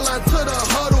sideline to the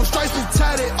huddle. Stripes be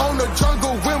tatted on the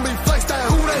jungle when we flex that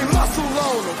Who Dey muscle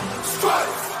on them.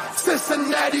 Stripes,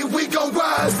 Cincinnati, we gon'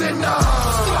 rise in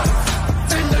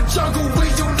the jungle.